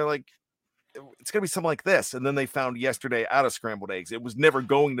 and they're like, it's gonna be something like this. And then they found yesterday out of scrambled eggs. It was never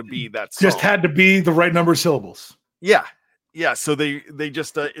going to be that song. Just had to be the right number of syllables. Yeah. So they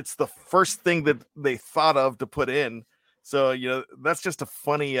just it's the first thing that they thought of to put in. So, that's just a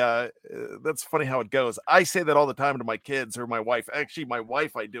funny, that's funny how it goes. I say that all the time to my kids or my wife. Actually, my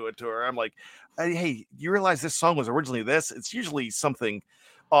wife, I do it to her. I'm like, hey, you realize this song was originally this? It's usually something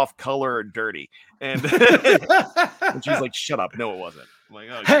off color or dirty. And, and she's like, shut up. No, it wasn't. I'm like,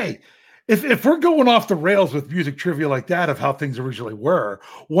 oh, hey, if we're going off the rails with music trivia like that of how things originally were,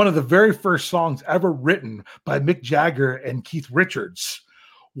 one of the very first songs ever written by Mick Jagger and Keith Richards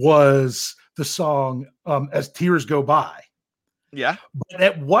was the song As Tears Go By. Yeah. But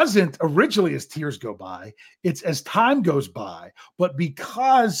it wasn't originally As Tears Go By. It's As Time Goes By. But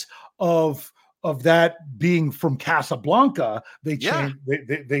because of that being from Casablanca, they changed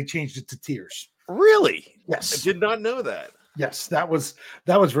they changed it to Tears. Really? Yes. I did not know that. Yes, that was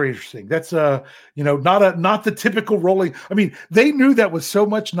very interesting. That's not the typical Rolling. I mean, they knew that was so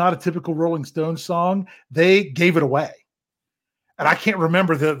much not a typical Rolling Stones song, they gave it away. And I can't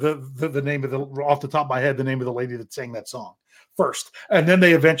remember the name of off the top of my head, the name of the lady that sang that song first. And then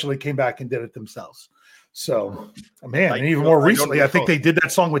they eventually came back and did it themselves. So, man, and even more recently, I think they did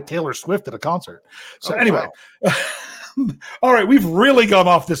that song with Taylor Swift at a concert. So anyway, wow. All right, we've really gone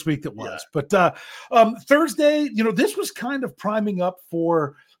off this week that was. Yeah. But Thursday, this was kind of priming up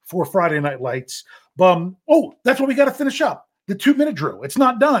for Friday Night Lights. That's what we got to finish up. The 2-minute drill. It's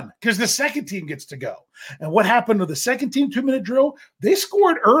not done because the second team gets to go. And what happened to the second team 2-minute drill? They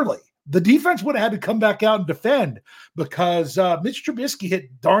scored early. The defense would have had to come back out and defend because Mitch Trubisky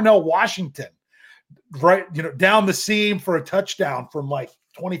hit Darnell Washington down the seam for a touchdown from like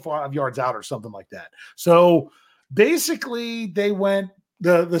 25 yards out or something like that. So basically they went,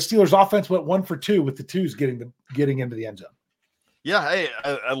 the Steelers offense went 1 for 2 with the twos getting into the end zone. Yeah. Hey,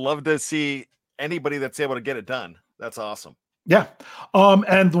 I love to see anybody that's able to get it done. That's awesome. Yeah.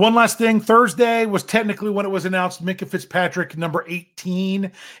 And one last thing, Thursday was technically when it was announced Minkah Fitzpatrick, number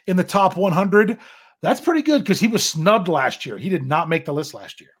 18 in the top 100. That's pretty good because he was snubbed last year. He did not make the list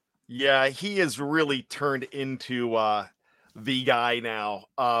last year. Yeah, he has really turned into the guy now.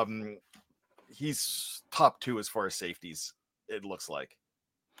 He's top 2 as far as safeties, it looks like.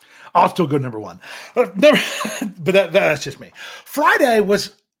 I'll still go number 1. But that's just me. Friday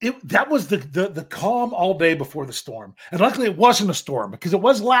was... that was the calm all day before the storm. And luckily it wasn't a storm because it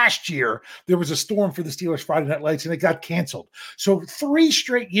was last year. There was a storm for the Steelers Friday Night Lights and it got canceled. So 3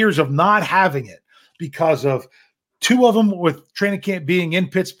 straight years of not having it because of 2 of them with training camp being in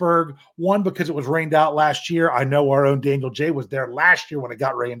Pittsburgh, 1 because it was rained out last year. I know our own Daniel J was there last year when it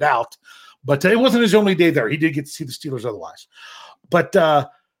got rained out, but it wasn't his only day there. He did get to see the Steelers otherwise. But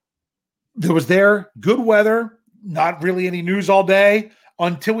there was good weather, not really any news all day.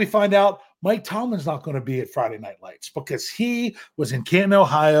 Until we find out Mike Tomlin's not going to be at Friday Night Lights because he was in Canton,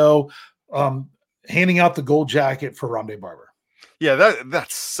 Ohio, handing out the gold jacket for Rondé Barber. Yeah,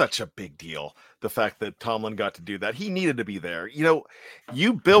 that's such a big deal. The fact that Tomlin got to do that. He needed to be there.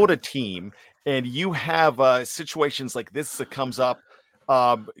 You build a team and you have situations like this that comes up.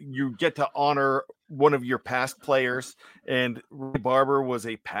 You get to honor one of your past players, and Rondé Barber was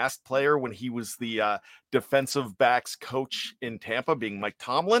a past player when he was the defensive backs coach in Tampa, being Mike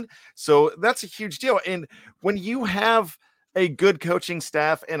Tomlin. So that's a huge deal. And when you have a good coaching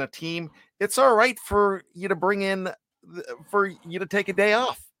staff and a team, it's all right for you to take a day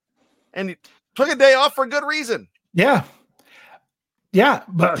off, and he took a day off for a good reason. Yeah. Yeah,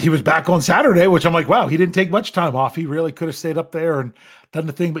 but he was back on Saturday, which I'm like, wow, he didn't take much time off. He really could have stayed up there and done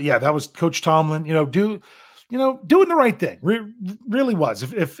the thing. But yeah, that was Coach Tomlin, doing the right thing. Really was.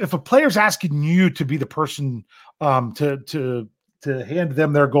 If a player's asking you to be the person to hand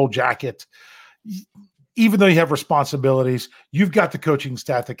them their gold jacket, even though you have responsibilities, you've got the coaching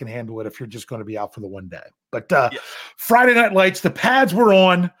staff that can handle it if you're just going to be out for the one day. But Friday Night Lights, the pads were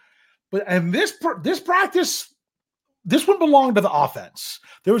on, and this practice. This one belonged to the offense.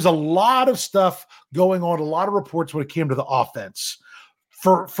 There was a lot of stuff going on, a lot of reports when it came to the offense.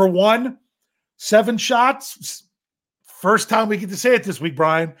 For one, 7 shots. First time we get to say it this week,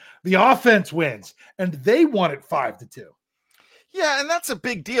 Brian. The offense wins, and they won it 5-2. Yeah, and that's a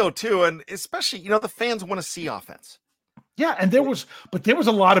big deal too, and especially the fans want to see offense. Yeah, and there was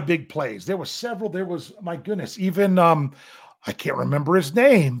a lot of big plays. There was several. There was, my goodness, even I can't remember his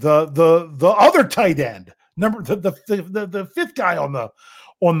name. The other tight end. The 5th guy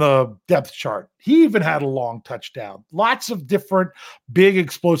on the depth chart. He even had a long touchdown. Lots of different big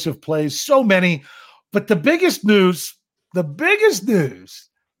explosive plays, so many. But the biggest news The biggest news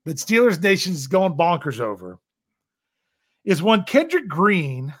that Steelers Nation is going bonkers over is when Kendrick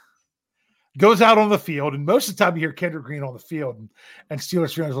Green goes out on the field, and most of the time you hear Kendrick Green on the field, and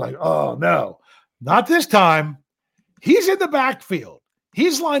Steelers fans are like, oh, no, not this time. He's in the backfield.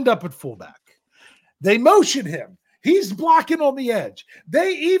 He's lined up at fullback. They motion him. He's blocking on the edge.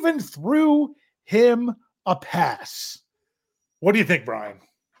 They even threw him a pass. What do you think, Brian?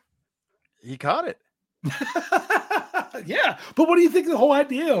 He caught it. Yeah, but what do you think of the whole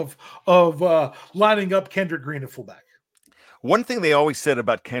idea of lining up Kendrick Green at fullback? One thing they always said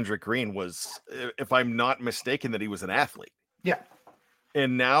about Kendrick Green was, if I'm not mistaken, that he was an athlete. Yeah.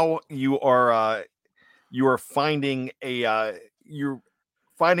 And now you are finding a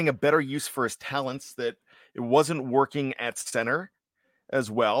better use for his talents, that it wasn't working at center as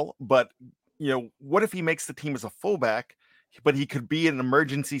well. But what if he makes the team as a fullback, but he could be an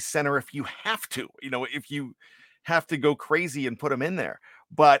emergency center if you have to, if you have to go crazy and put him in there.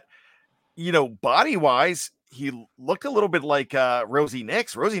 But, body wise, he looked a little bit like Rosie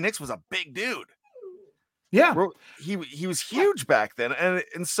Nix. Rosie Nix was a big dude. Yeah. He was huge back then.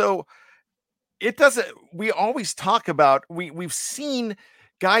 And so it doesn't, we always talk about, we've seen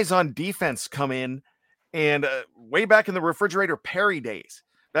guys on defense come in, and way back in the Refrigerator Perry days,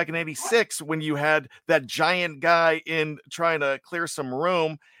 back in 86, when you had that giant guy in trying to clear some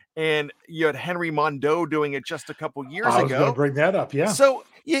room, and you had Henry Mondeau doing it just a couple years ago. I was going to bring that up, yeah. So,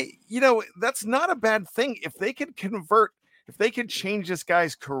 that's not a bad thing. If they could change this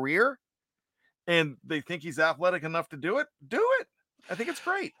guy's career, and they think he's athletic enough to do it. I think it's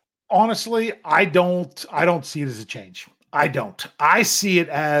great. Honestly, I don't see it as a change. I don't. I see it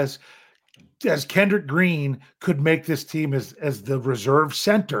as Kendrick Green could make this team as the reserve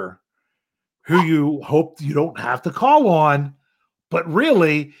center, who you hope you don't have to call on, but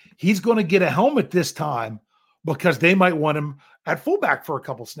really he's going to get a helmet this time because they might want him at fullback for a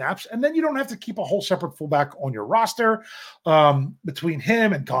couple snaps, and then you don't have to keep a whole separate fullback on your roster. Between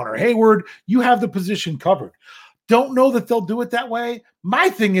him and Connor Hayward, you have the position covered. Don't know that they'll do it that way. My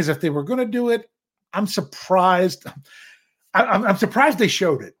thing is, if they were going to do it, I'm surprised. I'm surprised they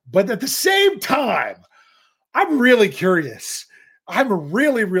showed it. But at the same time, I'm really curious. I'm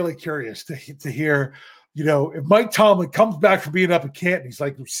really, really curious to hear, if Mike Tomlin comes back from being up at Canton, he's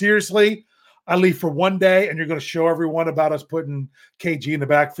like, seriously, I leave for one day and you're going to show everyone about us putting KG in the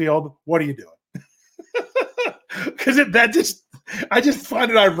backfield. What are you doing? Because I just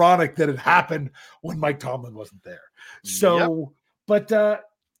find it ironic that it happened when Mike Tomlin wasn't there. So, yep. But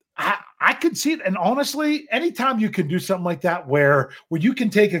I could see it. And honestly, anytime you can do something like that, where you can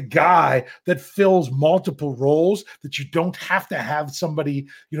take a guy that fills multiple roles, that you don't have to have somebody,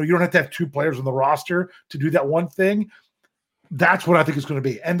 you don't have to have two players on the roster to do that one thing. That's what I think it's going to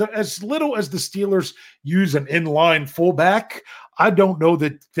be. And as little as the Steelers use an inline fullback, I don't know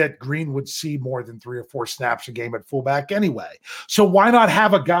that Green would see more than 3 or 4 snaps a game at fullback anyway. So why not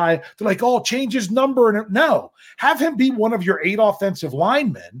have a guy that change his number? No, have him be one of your 8 offensive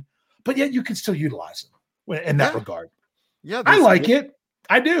linemen, but yet you can still utilize him in that regard. Yeah, I like it.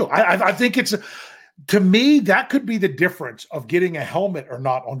 I do. I think to me, that could be the difference of getting a helmet or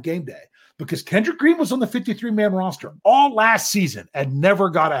not on game day. Because Kendrick Green was on the 53-man roster all last season and never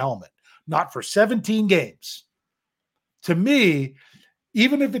got a helmet, not for 17 games. To me,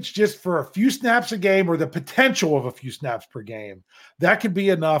 even if it's just for a few snaps a game or the potential of a few snaps per game, that could be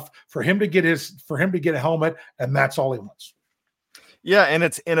enough for him to get a helmet, and that's all he wants. Yeah, and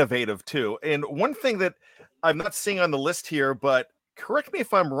it's innovative too. And one thing that I'm not seeing on the list here, but correct me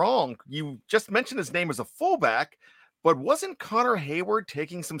if I'm wrong, you just mentioned his name as a fullback. But wasn't Connor Hayward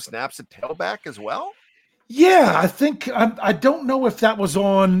taking some snaps at tailback as well? Yeah, I think I don't know if that was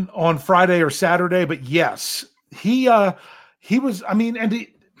on Friday or Saturday, but yes, he was. I mean, and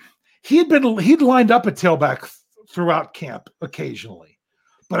he'd lined up at tailback throughout camp occasionally,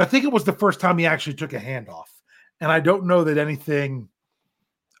 but I think it was the first time he actually took a handoff, and I don't know that anything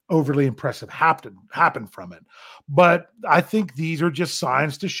overly impressive happened from it. But I think these are just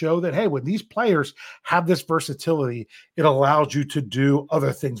signs to show that, hey, when these players have this versatility, it allows you to do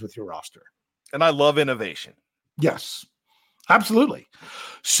other things with your roster. And I love innovation. Yes, absolutely.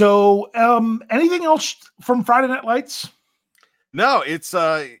 So anything else from Friday Night Lights? No, it's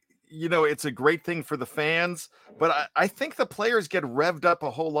it's a great thing for the fans, but I think the players get revved up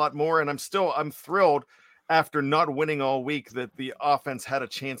a whole lot more. And I'm thrilled after not winning all week that the offense had a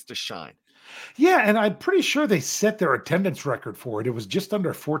chance to shine. Yeah, and I'm pretty sure they set their attendance record for it. It was just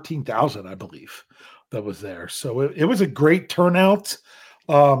under 14,000, I believe, that was there. So it was a great turnout.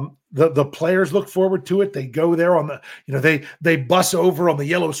 The players look forward to it. They go there on the, they bus over on the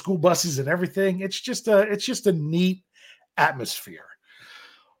yellow school buses and everything. It's just a neat atmosphere.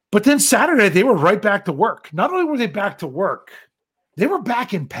 But then Saturday, they were right back to work. Not only were they back to work, they were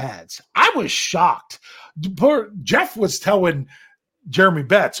back in pads. I was shocked. Jeff was telling Jeremy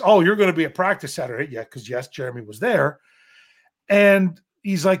Betts, "Oh, you're going to be at practice Saturday." Yeah, because yes, Jeremy was there. And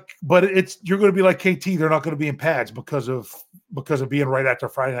he's like, "But you're going to be like KT. They're not going to be in pads because of being right after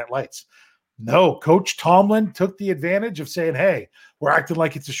Friday Night Lights." No, Coach Tomlin took the advantage of saying, "Hey, we're acting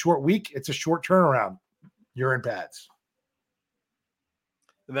like it's a short week. It's a short turnaround. You're in pads."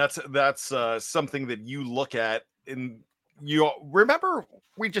 That's something that you look at, and you remember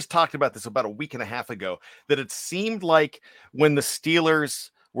we just talked about this about a week and a half ago, that it seemed like when the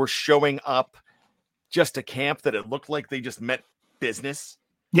Steelers were showing up just to camp, that it looked like they just meant business.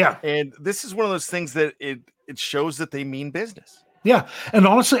 Yeah. And this is one of those things that it shows that they mean business. Yeah. And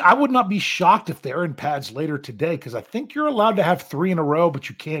honestly, I would not be shocked if they're in pads later today, because I think you're allowed to have 3 in a row, but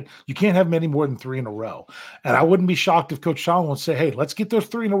you can't have many more than 3 in a row. And I wouldn't be shocked if Coach Tomlin would say, "Hey, let's get those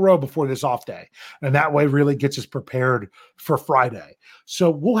 3 in a row before this off day." And that way really gets us prepared for Friday. So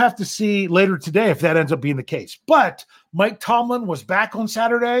we'll have to see later today if that ends up being the case. But Mike Tomlin was back on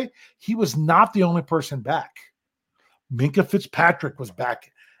Saturday. He was not the only person back. Minkah Fitzpatrick was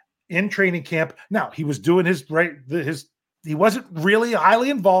back in training camp. Now, he was doing he wasn't really highly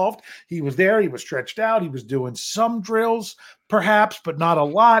involved. He was there. He was stretched out. He was doing some drills, perhaps, but not a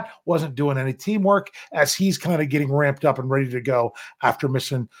lot. Wasn't doing any teamwork as he's kind of getting ramped up and ready to go after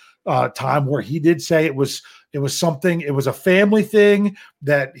missing time, where he did say it was something. It was a family thing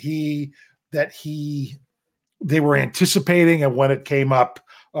that they were anticipating, and when it came up,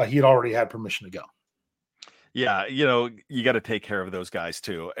 he had already had permission to go. Yeah, you got to take care of those guys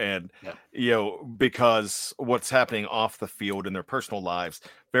too. And, because what's happening off the field in their personal lives,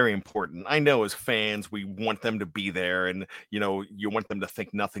 very important. I know as fans, we want them to be there and, you want them to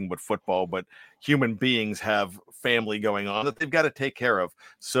think nothing but football, but human beings have family going on that they've got to take care of.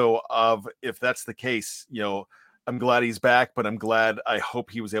 So if that's the case, I'm glad he's back, but I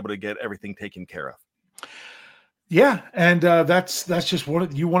hope he was able to get everything taken care of. Yeah, and that's just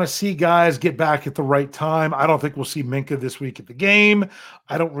what you want to see, guys get back at the right time. I don't think we'll see Minkah this week at the game.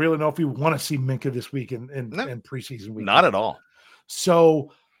 I don't really know if we want to see Minkah this week in preseason week. Not at all.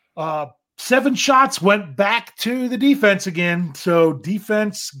 So 7 shots went back to the defense again. So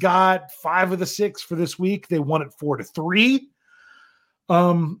defense got 5 of the 6 for this week. They won it 4-3.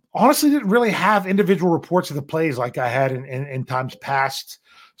 Honestly, didn't really have individual reports of the plays like I had in times past.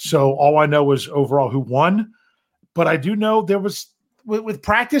 So all I know is overall who won. But I do know there was with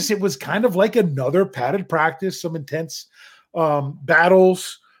practice, it was kind of like another padded practice, some intense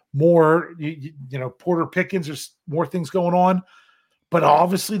battles, more, Porter Pickens, there's more things going on. But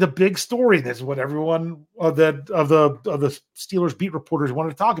obviously the big story, this is what everyone of the Steelers beat reporters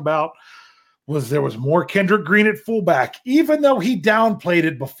wanted to talk about, was there was more Kendrick Green at fullback. Even though he downplayed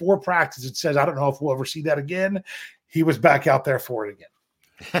it before practice, it says, I don't know if we'll ever see that again. He was back out there for it again.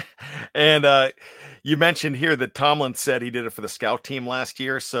 And you mentioned here that Tomlin said he did it for the scout team last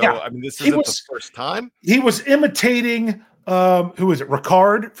year. So, yeah. This isn't the first time. He was imitating, who is it,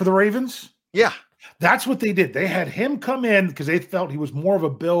 Ricard for the Ravens? Yeah. That's what they did. They had him come in because they felt he was more of a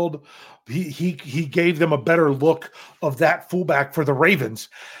build. He gave them a better look of that fullback for the Ravens.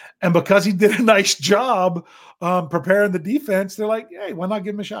 And because he did a nice job preparing the defense, they're like, hey, why not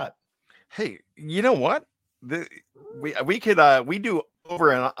give him a shot? Hey, you know what? We do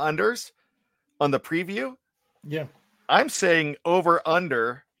over and unders on the preview. Yeah. I'm saying over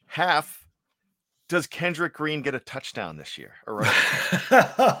under half. Does Kendrick Green get a touchdown this year? All right.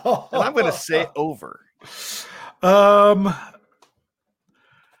 And I'm going to say over. I'm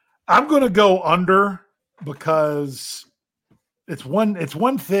going to go under because it's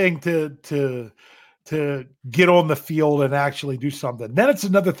one thing to get on the field and actually do something. Then it's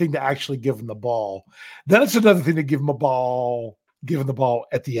another thing to actually give him the ball. Then it's another thing to give him the ball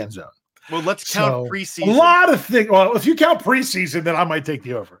at the end zone. Well, let's count preseason. A lot of things. Well, if you count preseason, then I might take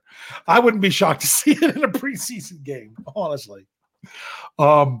the over. I wouldn't be shocked to see it in a preseason game, honestly.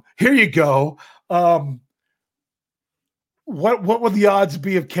 Here you go. What would the odds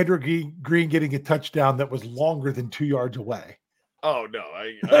be of Kendrick Green getting a touchdown that was longer than 2 yards away? Oh no,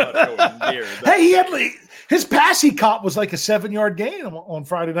 I'm not going near that. Hey, he had his pass he caught was like a 7-yard gain on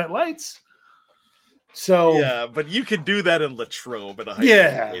Friday Night Lights. So yeah, but you could do that in Latrobe at a high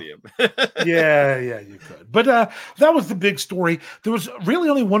school stadium. yeah, you could. But that was the big story. There was really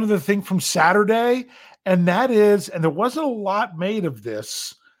only one other thing from Saturday, and that is, and there wasn't a lot made of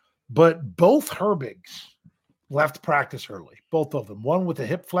this, but both Herbigs left practice early. Both of them. One with the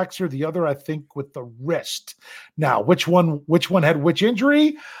hip flexor, the other, I think, with the wrist. Now, which one had which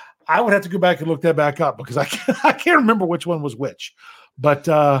injury? I would have to go back and look that back up because I can't remember which one was which. But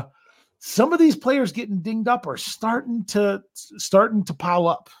some of these players getting dinged up are starting to pile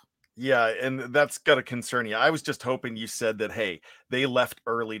up. Yeah, and that's got to concern you. I was just hoping you said that, hey, they left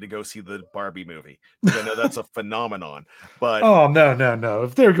early to go see the Barbie movie. I know that's a phenomenon. But oh, no.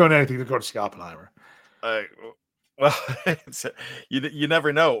 If they're going to anything, they're going to see Oppenheimer. Well, you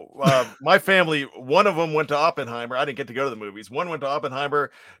never know. My family, one of them went to Oppenheimer. I didn't get to go to the movies. One went to Oppenheimer.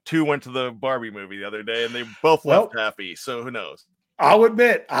 Two went to the Barbie movie the other day, and they both left happy. So who knows? I'll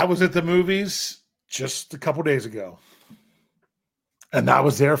admit, I was at the movies just a couple days ago. And I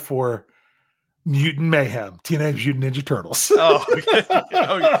was there for Mutant Mayhem, Teenage Mutant Ninja Turtles. Oh, okay.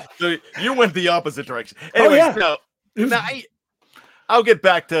 So you went the opposite direction. Anyways, I'll get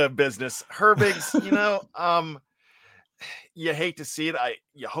back to business. Herbigs, you hate to see it.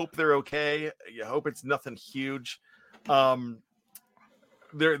 You hope they're okay. You hope it's nothing huge.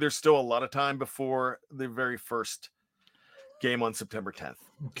 There's still a lot of time before the very first game on September 10th.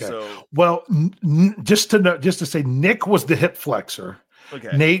 Okay. So, well, just to say, Nick was the hip flexor.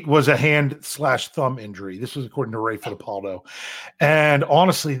 Okay. Nate was a hand/thumb injury. This was according to Ray Fittipaldo. And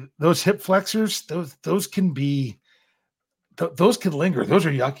honestly, those hip flexors, those can linger. Those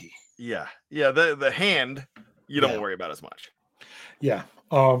are yucky. Yeah. The hand, you don't worry about as much. Yeah.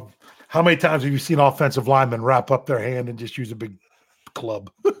 How many times have you seen offensive linemen wrap up their hand and just use a big club?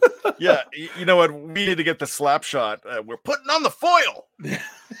 Yeah, you know what? We need to get the slap shot. We're putting on the foil.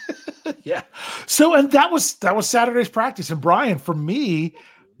 Yeah. So, and that was Saturday's practice. And Brian, for me,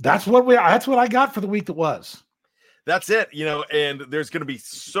 that's what I got for the week that was. That's it. And there's going to be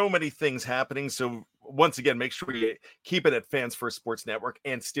so many things happening. So once again, make sure you keep it at Fans First Sports Network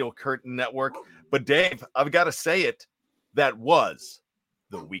and Steel Curtain Network. But Dave, I've got to say it. That was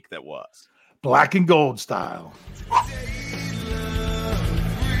the week that was. Black and gold style.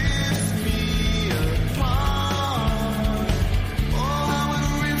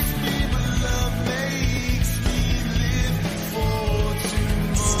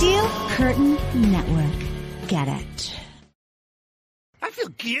 Steel Curtain Network. Get it. I feel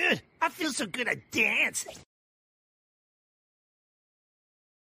good. I feel so good I dance.